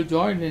said that you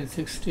joined in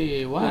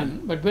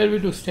 61, but where were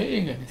you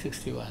staying in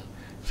 61?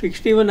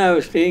 61, I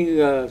was staying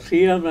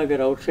Sriram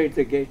Nagar outside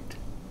the gate.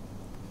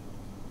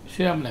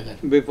 Sriram Nagar.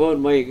 Before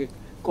my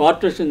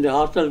quarters in the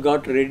hostel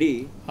got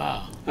ready,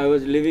 Ah, I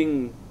was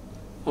living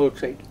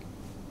outside.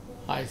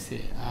 I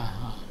see.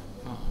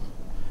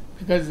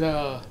 Because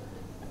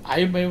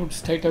I moved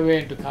straight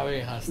away into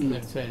Kaveri Hostel.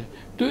 That's why.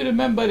 Do you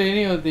remember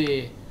any of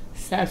the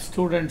staff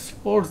student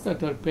sports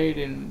that were played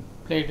in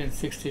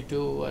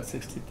 62 or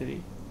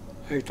 63?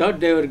 I thought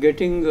they were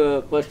getting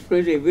first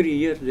prize every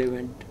year they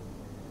went.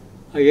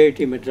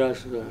 IIT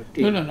Madras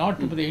team. No, not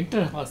the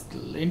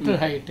inter-hostel,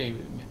 inter-high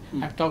team.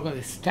 I'm talking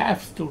the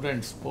staff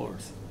student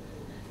sports.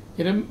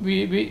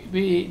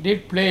 We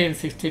did play in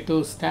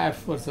 62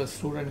 staff versus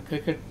student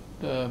cricket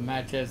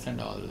matches and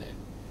all that.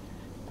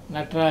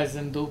 Natraj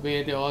and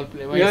Dubey, they all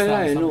play. Yeah,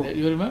 I know.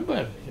 You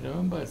remember? You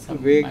remember some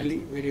Vaguely,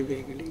 matches? very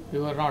vaguely. We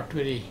were not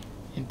very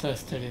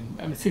interested in.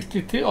 I mean,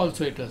 63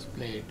 also it was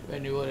played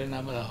when you were in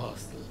Amara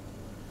Hostel.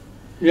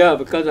 Yeah,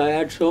 because I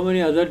had so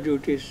many other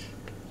duties.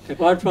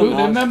 Apart from Do you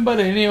remember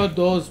any of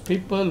those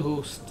people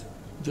who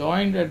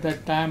joined at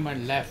that time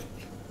and left?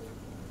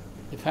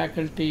 The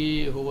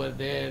faculty who were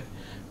there.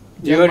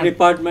 your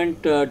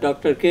department,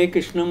 Dr. K.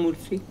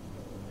 Krishnamurthy?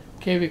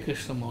 K.V.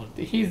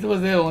 Krishnamurthy. He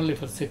was there only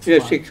for 6 Yes,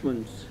 months. 6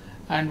 months.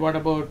 And what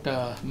about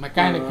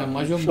mechanical,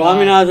 Majumdar?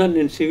 Swaminathan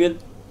in civil,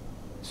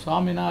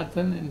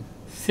 Swaminathan in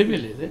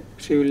civil, is it?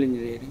 civil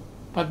engineering.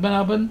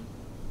 Padmanabhan?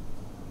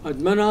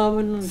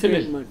 Padmanabhan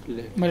Civil. came much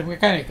later.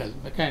 Mechanical.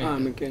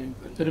 Mechanical.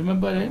 You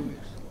remember him?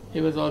 Yes.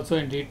 He was also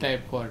in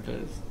D-type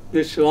quarters.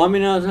 This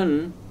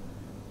Swaminathan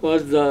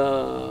was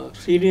the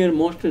senior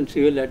most in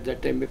civil at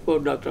that time, before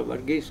Dr.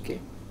 Varghese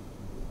came.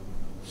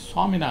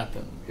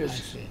 Swaminathan. Yes. I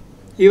see.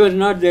 He was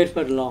not there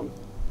for long.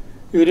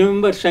 You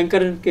remember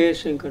Shankaran, K.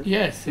 Shankaran?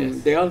 Yes.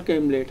 They all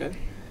came later.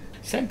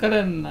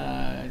 Shankaran.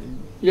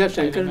 Yes,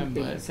 I Shankaran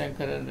remember. came.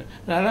 Shankaran.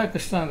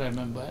 Radhakrishnan, I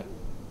remember.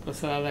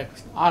 Professor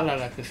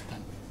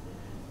Radhakrishnan,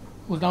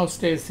 who now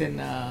stays in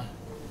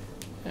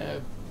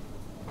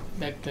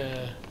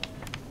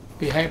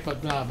behind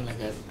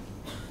Padmanabhanagar.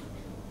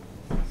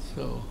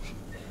 So,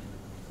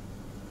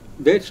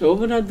 There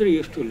Sobhanadri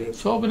used to live.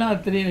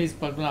 Shobhanatri is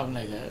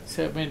Padmanabhanagar.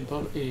 So, I mean,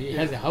 he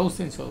has a house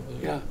in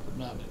Shobhanatri. Yeah.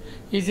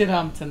 E.J.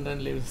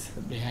 Ramchandran lives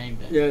behind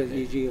that. Yeah,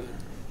 easy.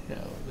 Yeah,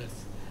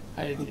 that's.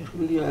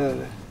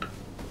 Yeah.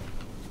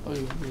 Oh,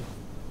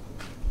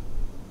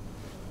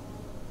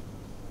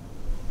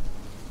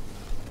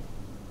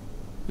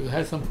 you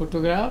have some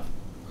photograph?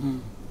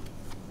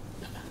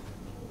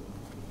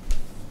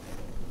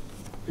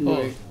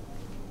 Anyway,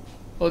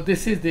 Oh,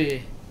 this is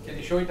the. Can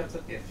you show it up, sir?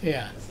 Yes.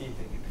 Yeah. See if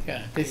they can-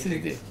 Yeah, this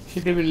is the.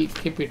 Shri will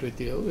keep it with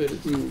you.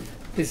 mm.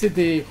 This is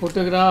the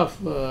photograph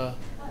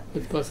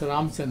with Professor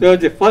Ramchandran. So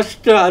the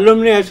first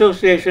Alumni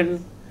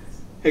Association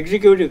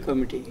Executive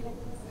Committee.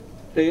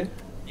 Right?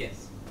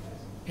 Yes.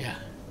 Yeah.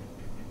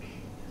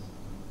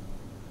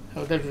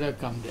 Oh, that would have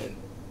come there.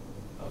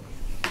 Okay.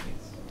 Yes.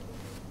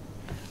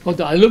 Oh,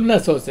 the Alumni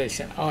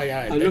Association. Oh,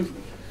 yeah.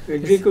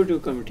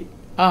 Executive Committee.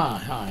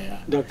 Yeah.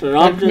 Dr.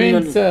 That Ramchandran.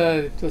 means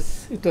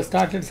it was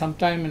started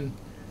sometime in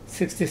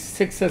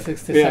 66 or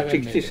 67. Yeah,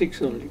 maybe.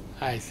 66 only.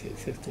 I see,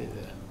 67.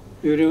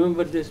 You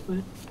remember this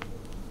man?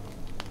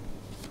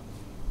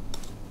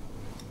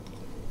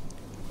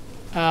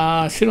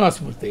 Srinivas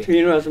Murthy.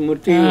 Srinivas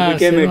Murthy, who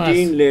became Srinivas. a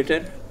dean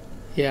later.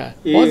 Yeah.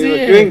 He was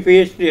doing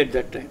PhD at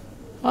that time.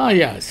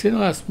 Yeah,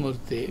 Srinivas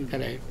Murthy,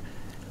 correct.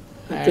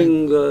 I And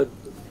think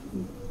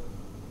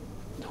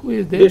who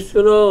is this this?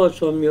 fellow was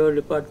from your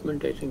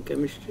department, I think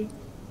chemistry,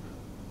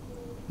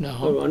 or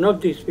No. one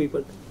of these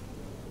people.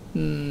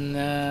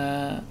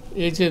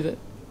 A.J.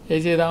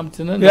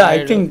 Ramchandran? Yeah,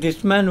 I think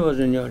this man was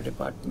in your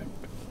department.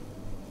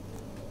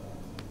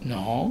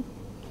 No.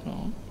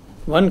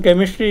 One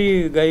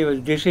chemistry guy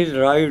was, this is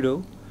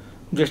Raidu,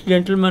 this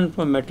gentleman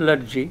from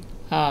metallurgy,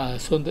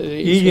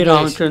 E.G.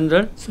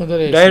 Ramchandran,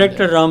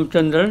 Director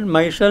Ramchandran,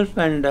 myself,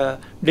 and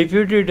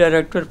Deputy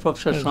Director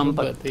Professor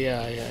Sampath.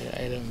 Yeah,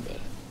 I remember.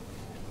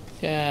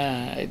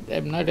 Yeah,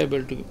 I'm not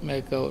able to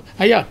make out.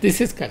 Yeah,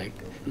 this is correct.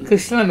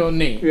 Krishnan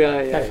only.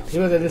 Yeah. Correct. He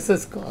was a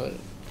research scholar.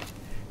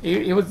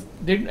 He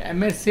did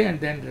MSc and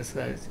then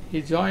research.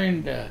 He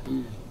joined.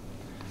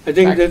 I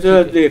think that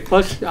was the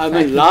first,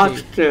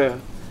 last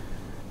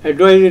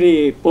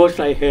advisory post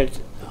I had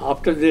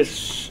after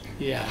this.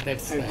 Yeah,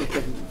 that's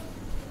right.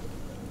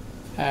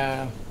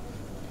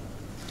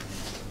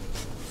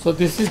 So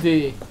this is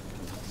the.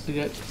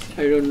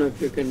 I don't know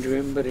if you can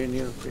remember any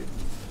of it.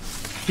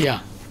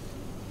 Yeah.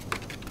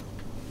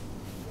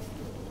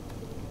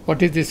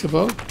 What is this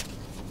about?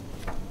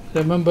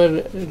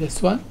 Remember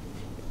this one?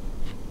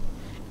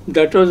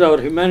 That was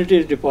our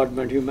humanities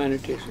department,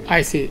 humanities.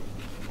 I see.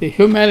 The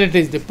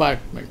humanities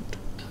department,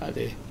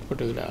 the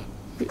photograph.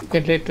 You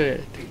can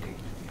later.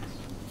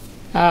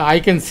 I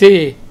can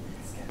see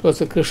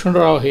Professor Krishna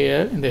Rao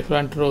here in the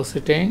front row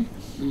sitting,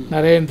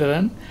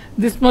 Narendran.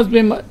 This must be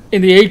in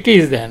the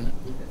 80s then.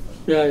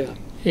 Yeah.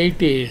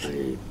 80s.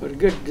 I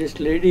forget, this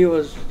lady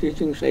was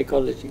teaching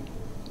psychology.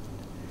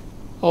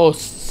 Oh,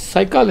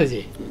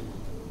 psychology.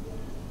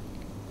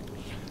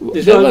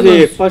 This was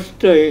the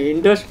first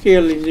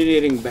industrial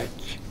engineering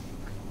batch.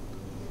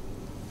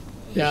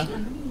 Yeah.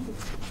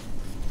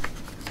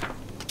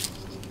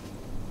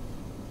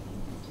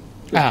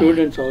 The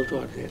students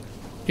also are there.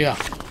 Yeah.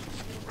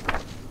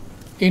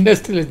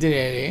 Industrial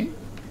engineering.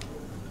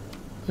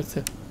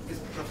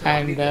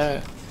 And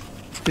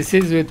this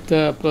is with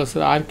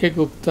Professor R.K.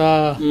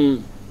 Gupta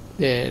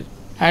there.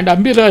 And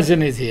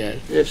Ambirajan is here.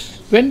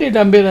 Yes. When did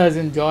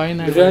Ambirajan join?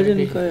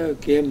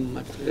 Ambirajan came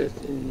much less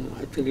in,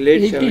 I think,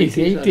 late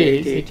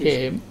 80s he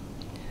came.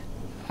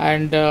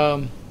 And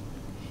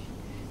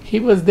he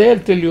was there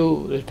till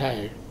you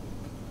retired.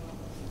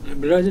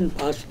 Ambirajan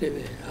passed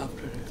away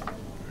after.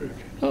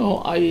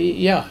 No,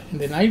 in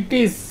the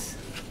 90s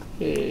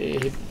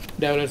he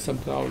developed some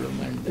problem.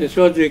 And this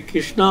was the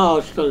Krishna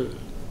hostel,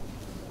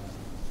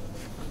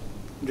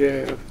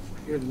 the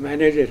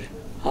manager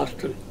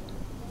hostel.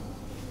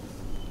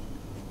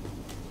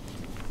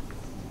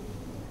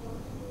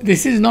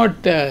 This is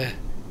not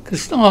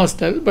Krishna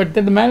hostel, but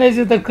then the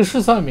manager is the Krishna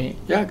Swamy.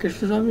 Yeah,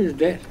 Krishna Swamy is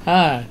there.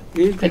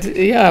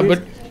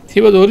 But he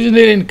was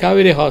originally in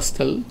Kaveri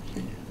hostel.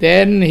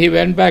 Then he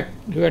went back,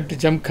 he went to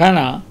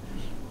Jamkhana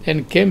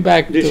and came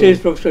back This is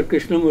Professor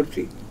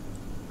Krishnamurthy.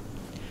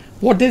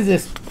 What is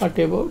this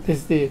party about? This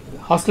is the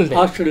hostel day.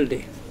 Hostel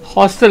day.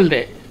 Hostel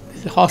day.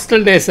 This is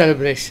hostel day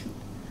celebration.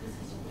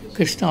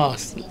 Krishna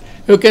hostel.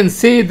 You can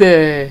see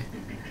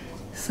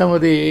some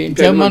of the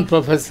German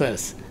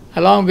professors.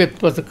 Along with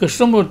Professor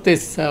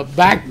Krishnamurthy's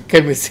back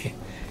can be seen.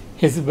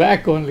 His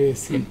back only is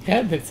seen.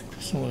 Yeah, that's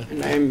Krishnamurthy.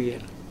 And I am here.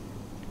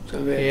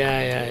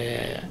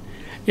 Somewhere.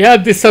 Yeah,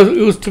 this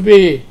used to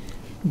be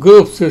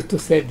groups used to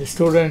say, the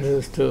students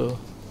used to,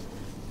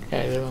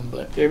 I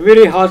remember.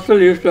 Every hostel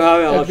used to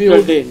have a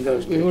hostel day in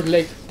those days. We would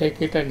like to take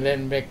it and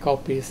then make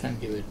copies and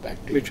give it back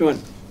to you. Which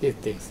one? These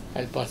things.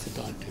 I'll pass it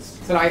on to you.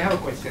 Sir, I have a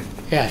question.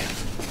 Yeah.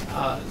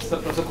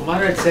 So Professor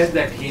Kumar had said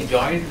that he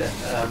joined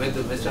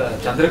with Mr.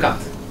 Chandrakant.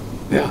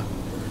 Yeah.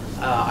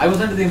 I was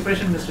under the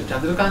impression Mr.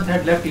 Chandrakant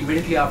had left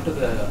immediately after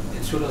the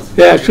institute was...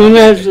 Yeah, as soon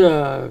as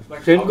But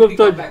how did he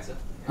come back, sir?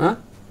 Huh?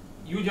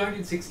 You joined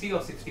in 60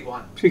 or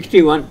 61?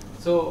 61.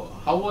 So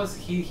how was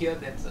he here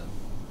then, sir?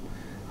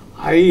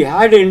 I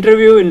had an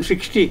interview in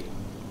 60.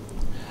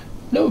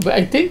 No, but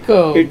I think...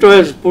 it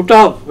was put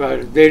off.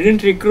 They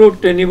didn't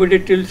recruit anybody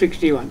till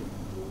 61.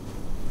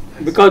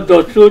 Because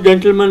those two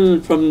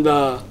gentlemen from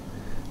the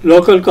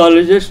local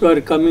colleges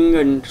were coming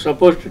and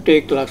supposed to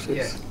take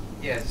classes.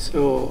 Yes.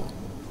 So...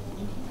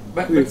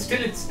 But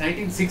still it's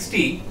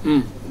 1960.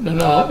 No,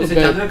 Mr.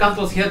 Chandrakant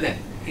was here then.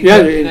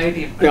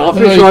 The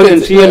office was in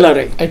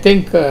CLRI. I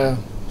think...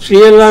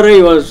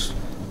 CLRI was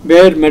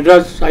where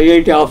Madras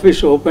IIT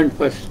office opened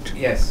first.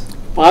 Yes.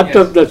 Part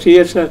of the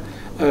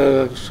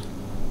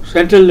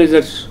Central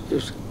Research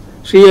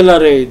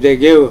CLRI, they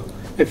gave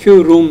a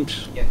few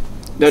rooms. Yes.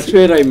 That's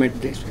where I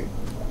met this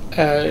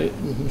guy.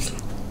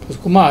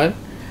 Mr. Kumar,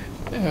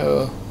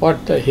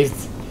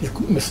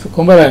 Mr.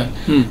 Kumar,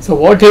 so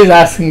what he is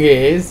asking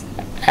is,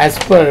 as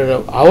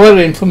per our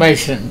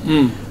information,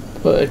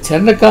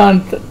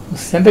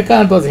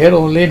 Chandrakant was here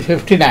only in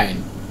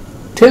 59,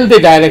 till the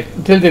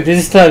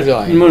registrar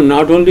joined. No,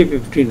 not only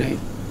 59.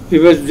 He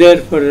was there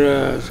for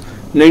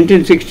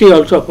 1960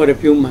 also for a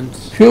few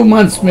months. Few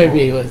months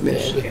maybe he was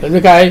there.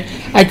 Because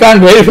I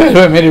can't verify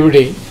from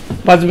anybody.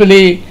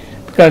 Possibly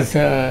because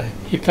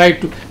he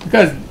tried to,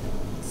 because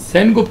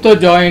Sen Gupta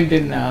joined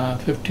in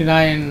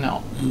 59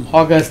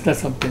 August or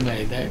something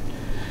like that.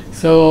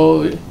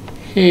 So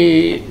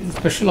he,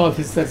 special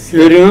officer.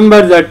 You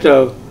remember that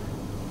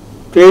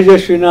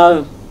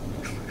Tejasvina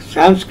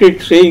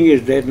Sanskrit saying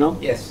is there, no?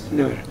 Yes.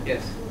 Never.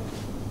 Yes.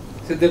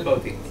 Siddhar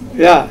Bhavati.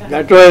 Yeah,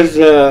 that was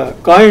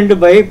coined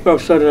by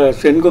Professor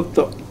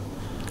Sengupta.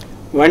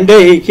 One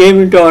day he came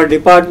into our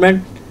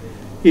department.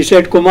 He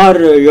said, Kumar,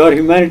 you are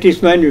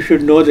humanities man, you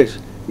should know this.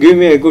 give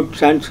me a good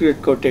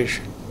Sanskrit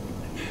quotation.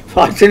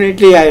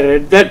 Fortunately, I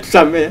read that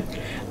somewhere.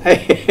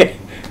 I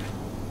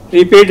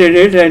repeated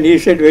it and he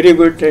said, very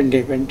good, and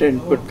he went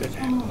and put that.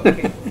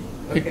 Okay.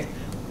 Okay.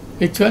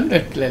 Which one?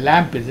 That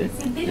lamp, is it?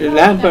 The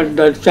lamp and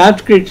the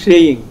Sanskrit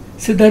saying.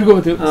 Siddhar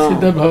Ah.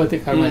 Bhavati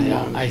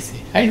Karmaja. I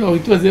see. I know,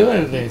 it was your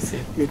essay.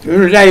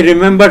 I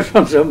remember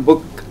from some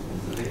book.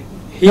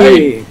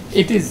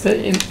 It is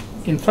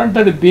in front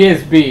of the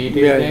BSB. It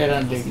is Yeah. there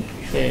on the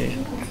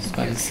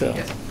one. So,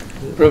 Yes.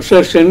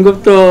 Professor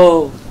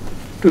Sengupta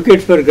took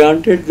it for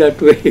granted that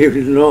way he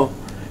will know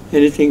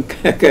anything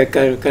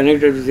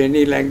connected with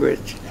any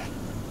language.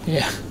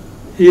 yeah.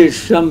 He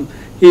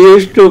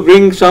used to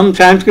bring some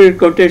Sanskrit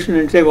quotation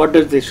and say, what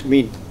does this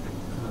mean?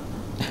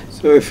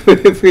 So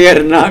if we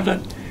are not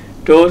on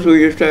toes, we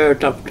used to have a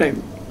tough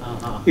time.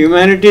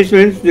 Humanities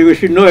means we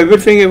should know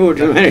everything about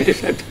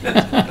humanities.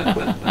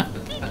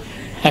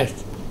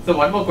 Yes. So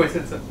one more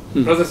question, sir.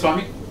 Professor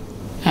Swamy,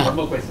 one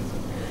more question, sir.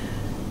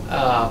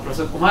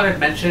 Professor Kumar had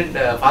mentioned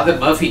Father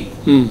Murphy.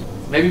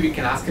 Maybe we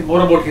can ask him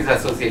more about his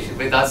association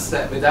with us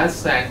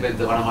and with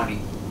the Vanamani.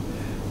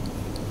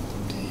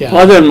 Yeah.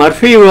 Father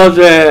Murphy was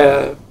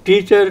a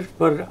teacher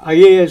for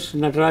IIT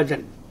Madras,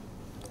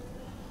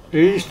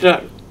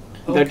 registrar.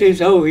 That Okay. is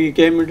how he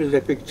came into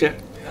the picture.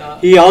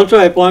 He also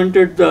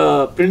appointed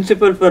the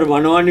principal for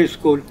Vanamani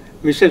school,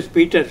 Mrs.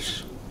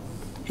 Peters.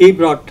 He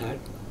brought her.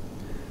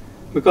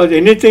 Because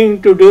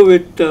anything to do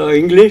with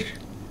English,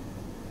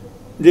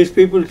 these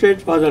people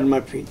said Father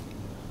Murphy.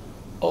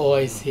 Oh,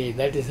 I see.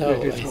 That is how.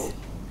 That is I how. see.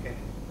 Okay.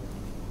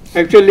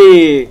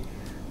 Actually,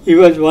 he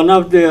was one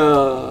of the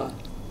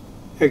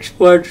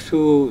experts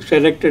who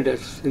selected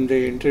us in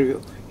the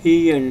interview.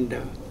 He and,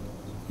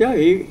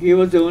 he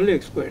was the only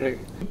expert. Right?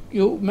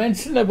 You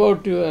mentioned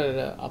about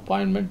your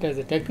appointment as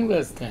a technical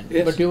assistant,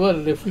 Yes. but you were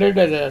reflected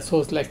as a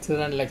source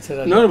lecturer and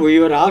lecturer. No, we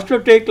were asked to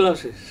take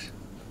classes.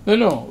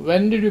 No.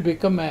 When did you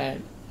become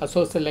an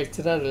associate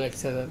lecturer or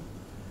lecturer?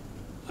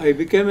 I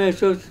became an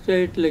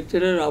associate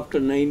lecturer after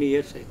 9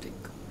 years, I think.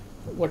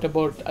 What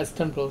about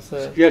assistant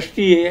professor? Just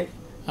TA,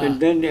 Ah. and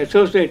then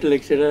associate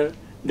lecturer,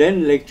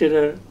 then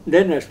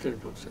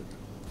assistant professor.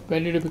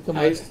 When did you become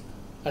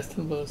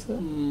assistant professor?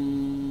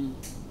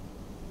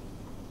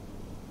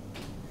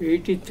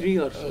 83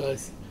 or so.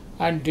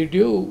 And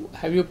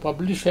have you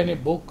published any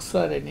books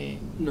or any?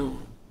 No.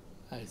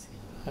 I see.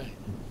 Right.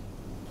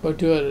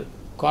 But your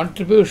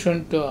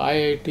contribution to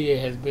IIT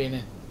has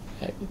been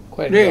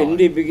quite In large.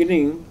 the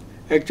beginning,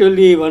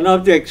 actually one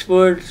of the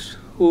experts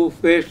who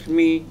faced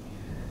me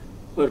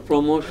for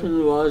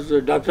promotion was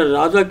Dr.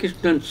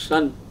 Radhakrishnan's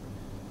son.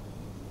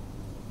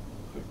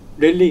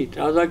 Delhi,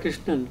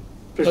 Radhakrishnan,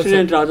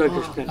 President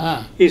Radhakrishnan.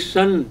 Ah. His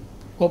son.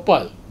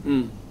 Gopal.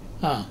 Mm.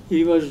 Ah.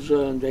 He was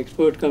on the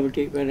expert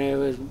committee when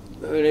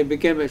I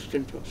became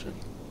assistant professor.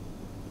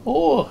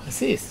 Oh,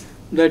 sis.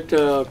 That he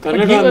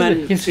Kannada was a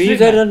man, history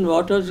Sridharan,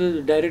 what was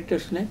his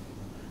director's name?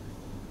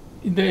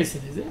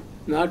 Indrasen, is it?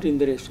 Not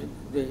Indrasen.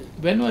 The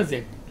When was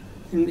it?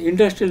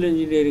 industrial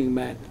engineering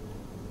man.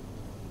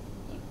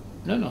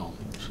 No.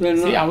 So,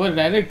 See, our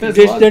director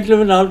this was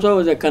gentleman also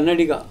was a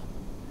Kannadiga.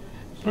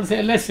 Professor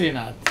L.S.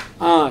 Srinath.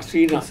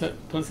 Srinath.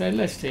 Professor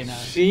L.S.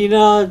 Srinath.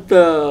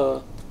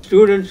 Srinath,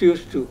 students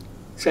used to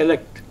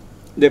select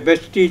the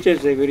best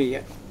teachers every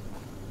year.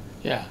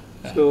 Yeah.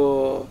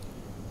 So,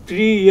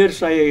 3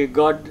 years I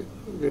got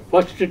the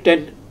first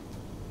 10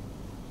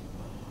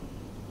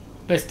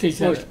 Best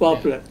teacher. most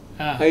popular.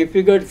 Ah. I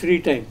figured 3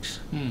 times.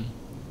 Hmm.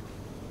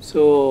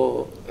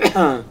 So,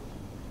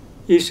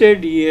 he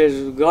said he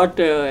has got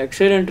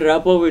excellent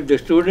rapport with the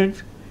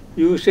students.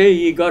 You say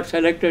he got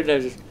selected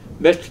as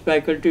best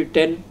faculty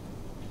 10.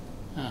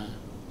 Ah.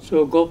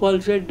 So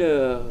Gopal said,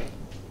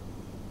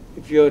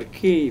 if you are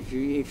key,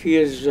 if he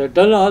has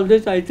done all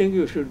this, I think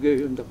you should give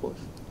him the post.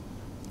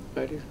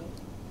 That is how.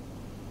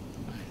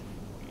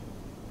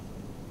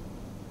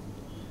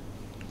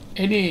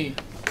 Any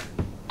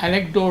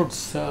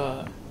anecdotes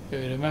you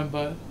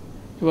remember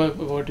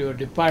about your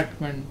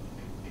department?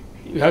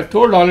 You have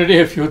told already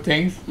a few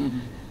things,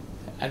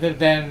 other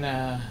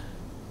than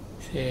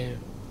say.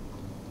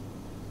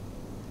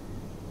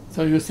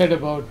 So you said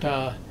about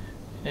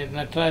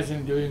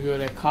Natarajan giving you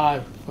a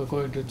car for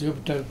going to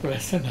Jupiter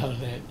Press and all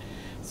that.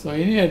 So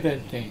any other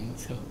thing?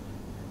 So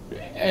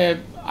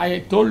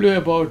I told you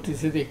about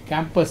the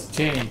campus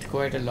changed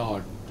quite a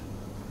lot,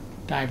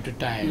 time to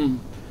time.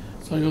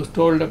 So you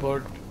told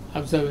about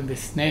observing the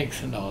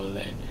snakes and all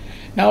that.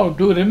 Now,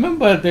 do you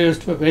remember there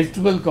used to be a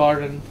vegetable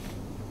garden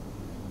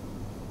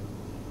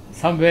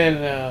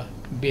somewhere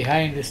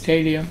behind the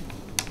stadium?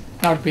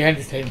 Not behind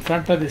the stadium, in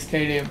front of the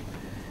stadium.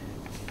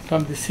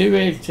 From the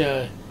sewage,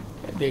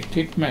 the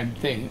treatment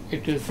thing,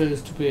 it used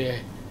to be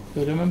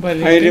you remember?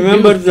 I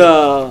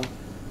remember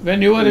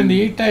when you were in the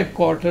E-type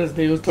quarters,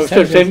 they used to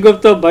Professor sell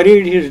Sengupta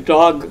buried his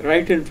dog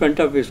right in front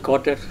of his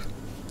quarters.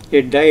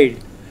 It died.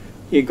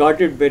 He got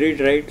it buried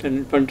right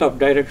in front of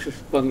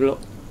director's bungalow.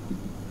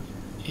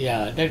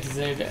 Yeah, that is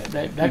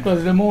that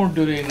was removed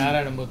during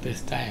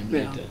Narayanamurthy's time.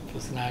 Yeah. That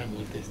was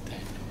Narayanamurthy's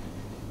time.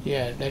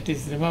 Yeah, that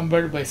is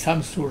remembered by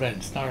some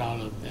students, not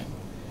all of them.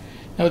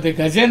 Now the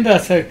Gajendra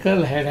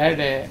Circle had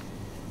a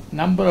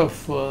number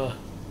of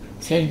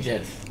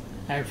changes,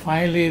 and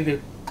finally the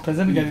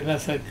present Gajendra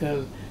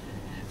Circle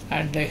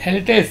and the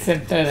Heritage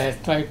Center has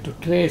tried to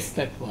trace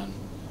that one,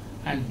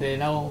 and they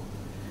now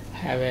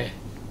have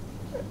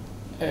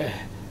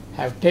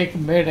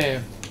made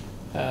a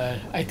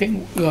I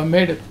think you have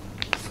made a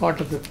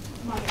sort of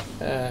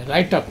a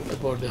write-up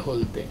about the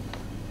whole thing.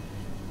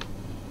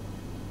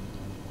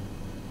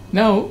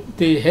 Now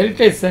the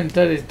Heritage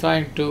Center is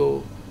trying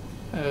to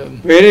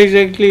Where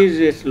exactly is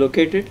this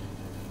located?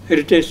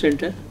 Heritage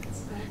Center?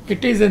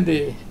 it is in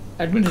the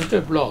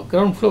administrative block,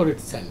 ground floor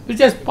itself. We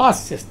just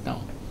passed just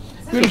now.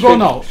 We will go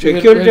now.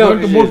 Security we are going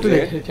to office move is to the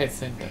there. Heritage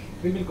Center.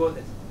 We will go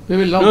there. We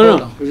will now No, go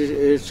no.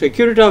 now.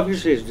 Security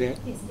office is there.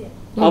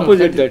 No,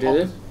 Opposite that that,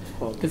 is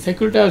it? The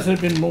security officer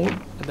has been moved.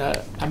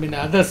 The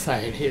other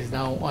side. He is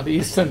now on the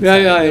eastern Yeah,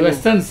 side. yeah, I The know.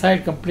 western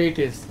side complete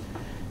is.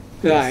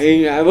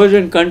 Yeah, I was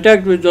in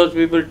contact with those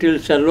people till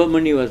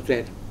Salvamani was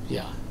there.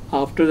 Yeah.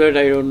 After that,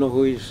 I don't know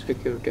who is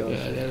security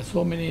officer. There are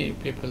so many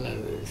people.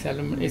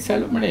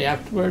 Salomon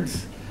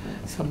afterwards,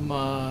 some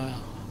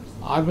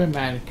army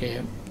man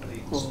came.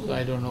 So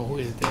I don't know who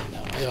is there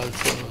now. I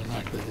also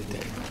not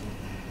visited.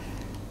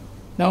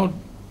 Now,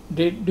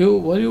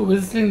 were you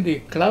visiting the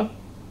club,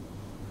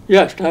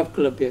 Yeah, staff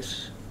club,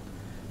 yes.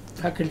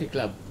 faculty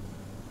club?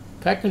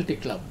 Faculty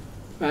club.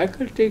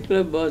 Faculty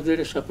club, was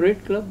there a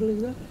separate club like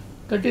that?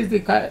 That is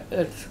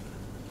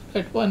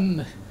that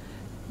one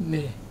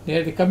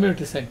near the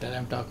community center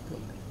I'm talking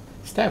about.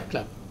 Staff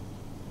club.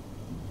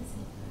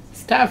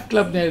 Staff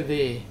club near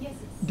the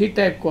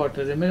D-type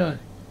quarters. I mean,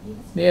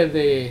 near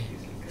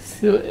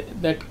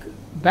that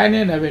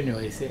Banyan Avenue,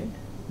 I say.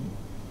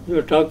 You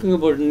are talking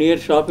about near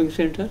shopping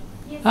center?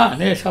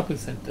 Near shopping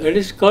center. That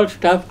is called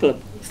staff club.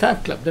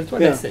 Staff club. That's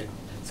what I Yeah. said.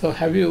 So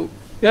have you?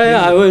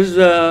 Yeah, I was.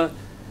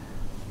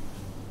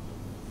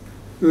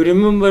 You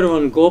remember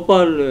one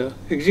Gopal,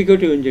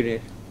 executive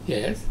engineer?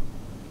 Yes.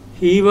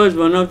 He was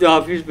one of the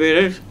office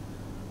bearers.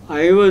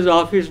 I was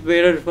office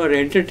bearer for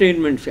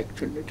entertainment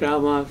section,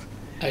 dramas,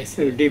 I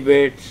see.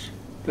 debates,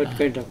 that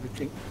kind of a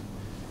thing.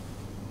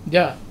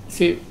 Yeah.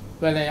 See,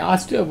 when I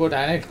asked you about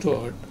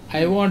anecdote,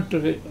 I want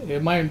to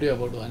remind you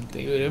about one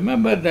thing. You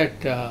remember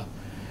that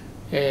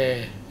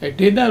a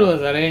dinner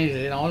was arranged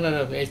in honor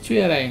of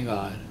H.V.R.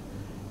 Iyengar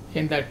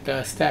in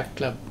that staff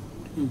club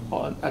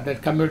at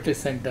that community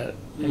center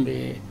in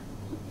the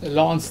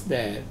lawns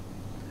there.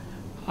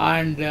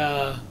 And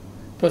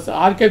it was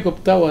R.K.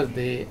 Gupta was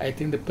I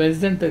think the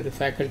president of the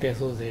faculty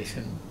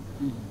association.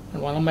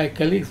 And one of my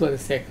colleagues was the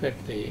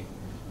secretary.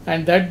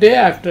 And that day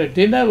after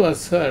dinner was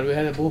served, we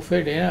had a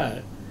buffet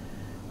dinner.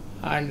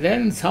 And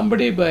then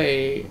somebody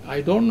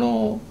I don't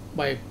know,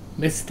 by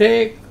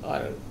mistake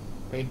or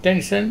by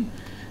intention,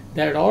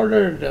 they had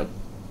ordered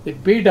the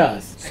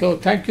bidas. So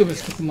thank you,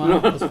 Mr. Kumar, No,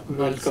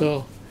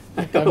 also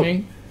for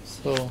coming.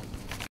 So